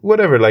have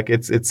whatever.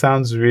 It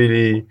sounds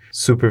really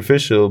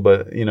superficial,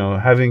 but,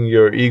 having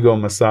your ego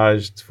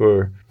massaged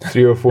for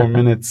 3 or 4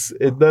 minutes,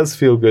 it does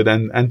feel good.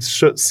 And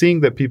seeing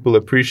that people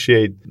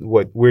appreciate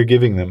what we're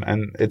giving them.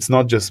 And it's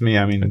not just me.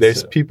 I mean,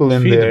 there's people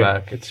in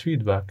there. It's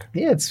feedback.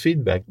 Yeah, it's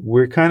feedback.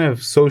 We're kind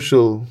of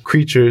social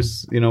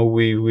creatures.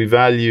 We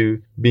value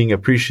being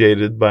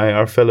appreciated by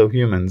our fellow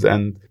humans.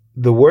 And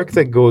the work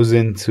that goes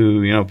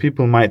into,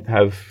 people might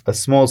have a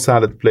small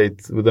salad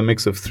plate with a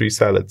mix of 3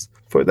 salads.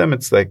 For them,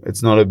 it's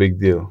not a big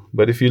deal.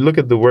 But if you look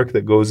at the work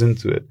that goes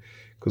into it,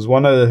 because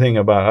one other thing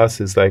about us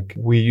is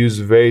we use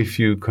very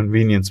few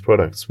convenience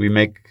products. We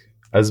make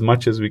as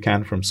much as we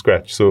can from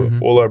scratch. So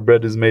all our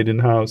bread is made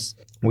in-house.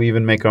 We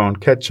even make our own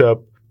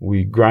ketchup.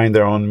 We grind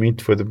our own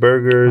meat for the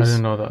burgers. I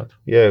didn't know that.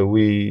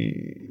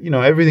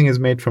 Yeah, everything is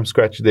made from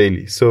scratch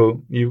daily.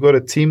 So you've got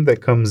a team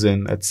that comes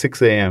in at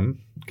 6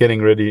 a.m.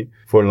 getting ready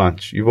for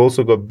lunch. You've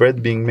also got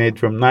bread being made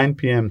from 9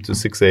 p.m. to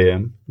 6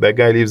 a.m. That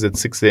guy leaves at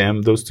 6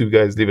 a.m. Those 2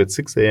 guys leave at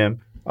 6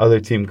 a.m. Other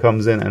team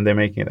comes in and they're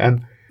making it.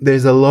 And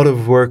there's a lot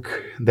of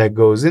work that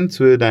goes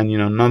into it. And,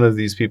 none of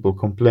these people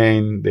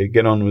complain. They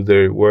get on with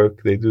their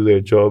work. They do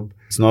their job.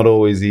 It's not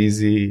always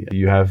easy.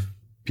 You have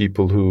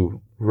people who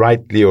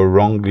rightly or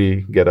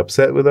wrongly get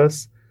upset with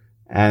us,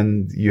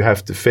 and you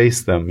have to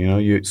face them.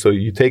 So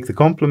you take the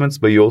compliments,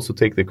 but you also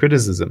take the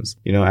criticisms,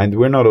 and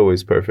we're not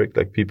always perfect.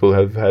 People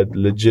have had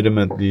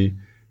legitimately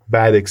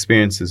bad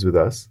experiences with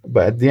us.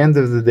 But at the end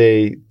of the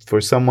day,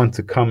 for someone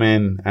to come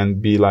in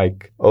and be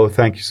like, oh,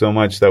 thank you so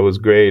much, that was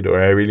great,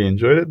 or I really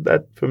enjoyed it,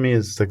 that for me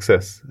is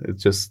success.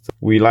 It's just,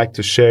 we like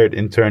to share it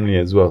internally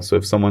as well. So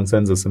if someone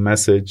sends us a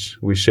message,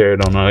 we share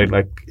it on our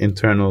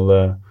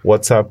internal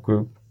WhatsApp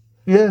group.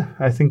 Yeah,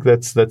 I think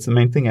that's the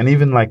main thing. And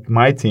even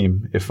my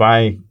team, if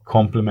I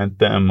compliment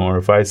them or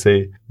if I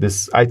say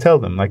this, I tell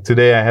them.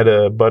 Today I had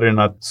a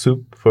butternut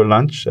soup for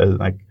lunch. It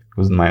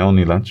wasn't my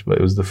only lunch, but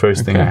it was the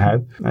first thing I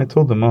had. I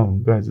told them, oh,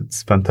 guys,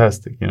 it's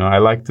fantastic. I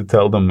like to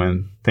tell them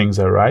when things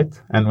are right.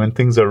 And when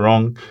things are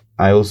wrong,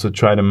 I also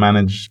try to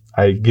manage.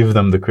 I give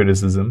them the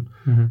criticism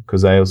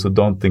because I also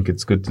don't think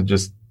it's good to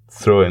just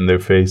throw it in their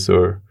face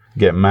or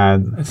get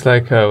mad. It's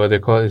what they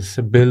call it, it's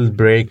build,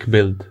 break,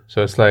 build.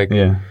 So it's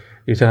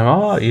you tell them,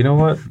 oh, you know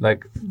what?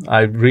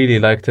 I really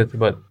liked it,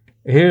 but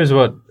here's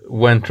what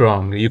went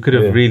wrong. You could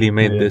have really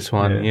made this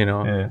one,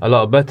 a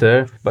lot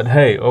better. But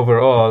hey,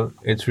 overall,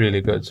 it's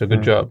really good. So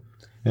good job.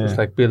 Yeah.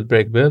 It's build,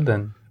 break, build.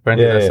 And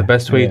apparently that's the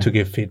best way to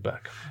give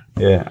feedback.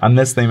 Yeah,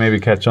 unless they maybe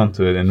catch on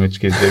to it, in which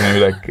case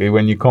they're going to be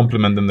when you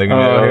compliment them, they're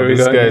going to be,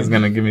 this guy is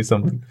going to give me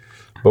something.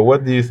 But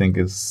what do you think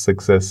is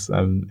success?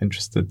 I'm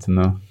interested to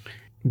know.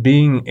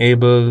 Being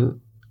able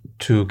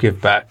to give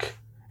back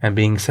and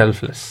being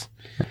selfless.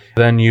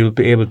 Then you'll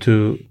be able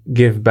to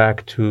give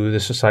back to the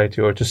society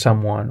or to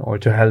someone or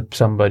to help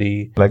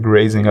somebody.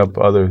 Raising up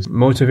others.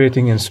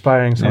 Motivating,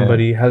 inspiring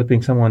somebody,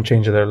 helping someone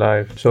change their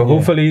life. So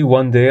hopefully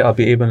one day I'll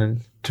be able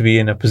to be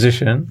in a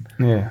position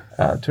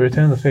to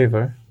return the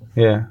favor.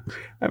 Yeah.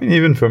 I mean,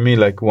 even for me,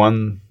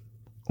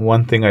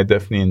 one thing I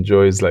definitely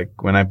enjoy is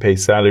when I pay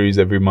salaries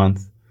every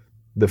month,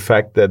 the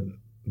fact that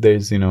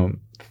there's,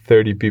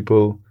 30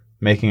 people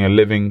making a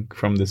living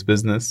from this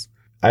business.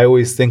 I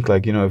always think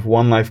like, if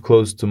One Life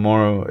closed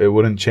tomorrow, it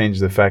wouldn't change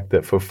the fact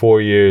that for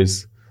 4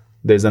 years,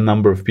 there's a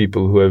number of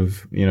people who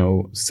have,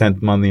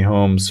 sent money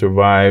home,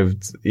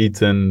 survived,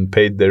 eaten,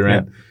 paid their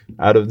rent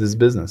out of this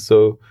business.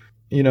 So,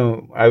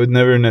 I would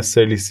never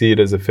necessarily see it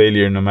as a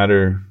failure no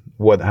matter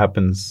what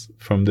happens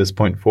from this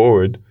point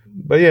forward.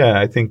 But yeah,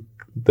 I think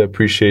the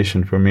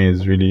appreciation for me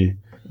is really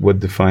what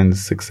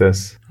defines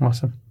success.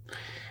 Awesome.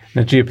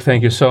 Najib,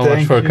 thank you so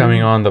much for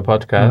coming on the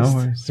podcast. No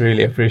worries.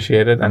 Really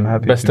appreciate it. I'm and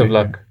happy best to of be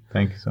luck here.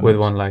 Thank you so with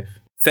much. One Life.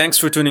 Thanks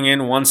for tuning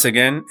in once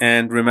again.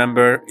 And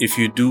remember, if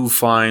you do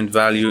find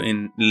value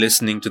in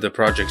listening to the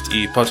Project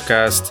E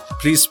podcast,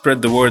 please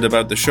spread the word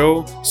about the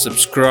show,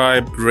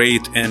 subscribe,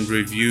 rate, and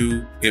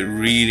review. It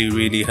really,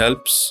 really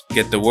helps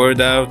get the word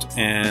out.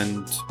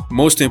 And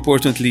most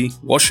importantly,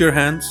 wash your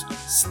hands,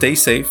 stay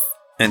safe,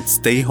 and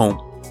stay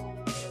home.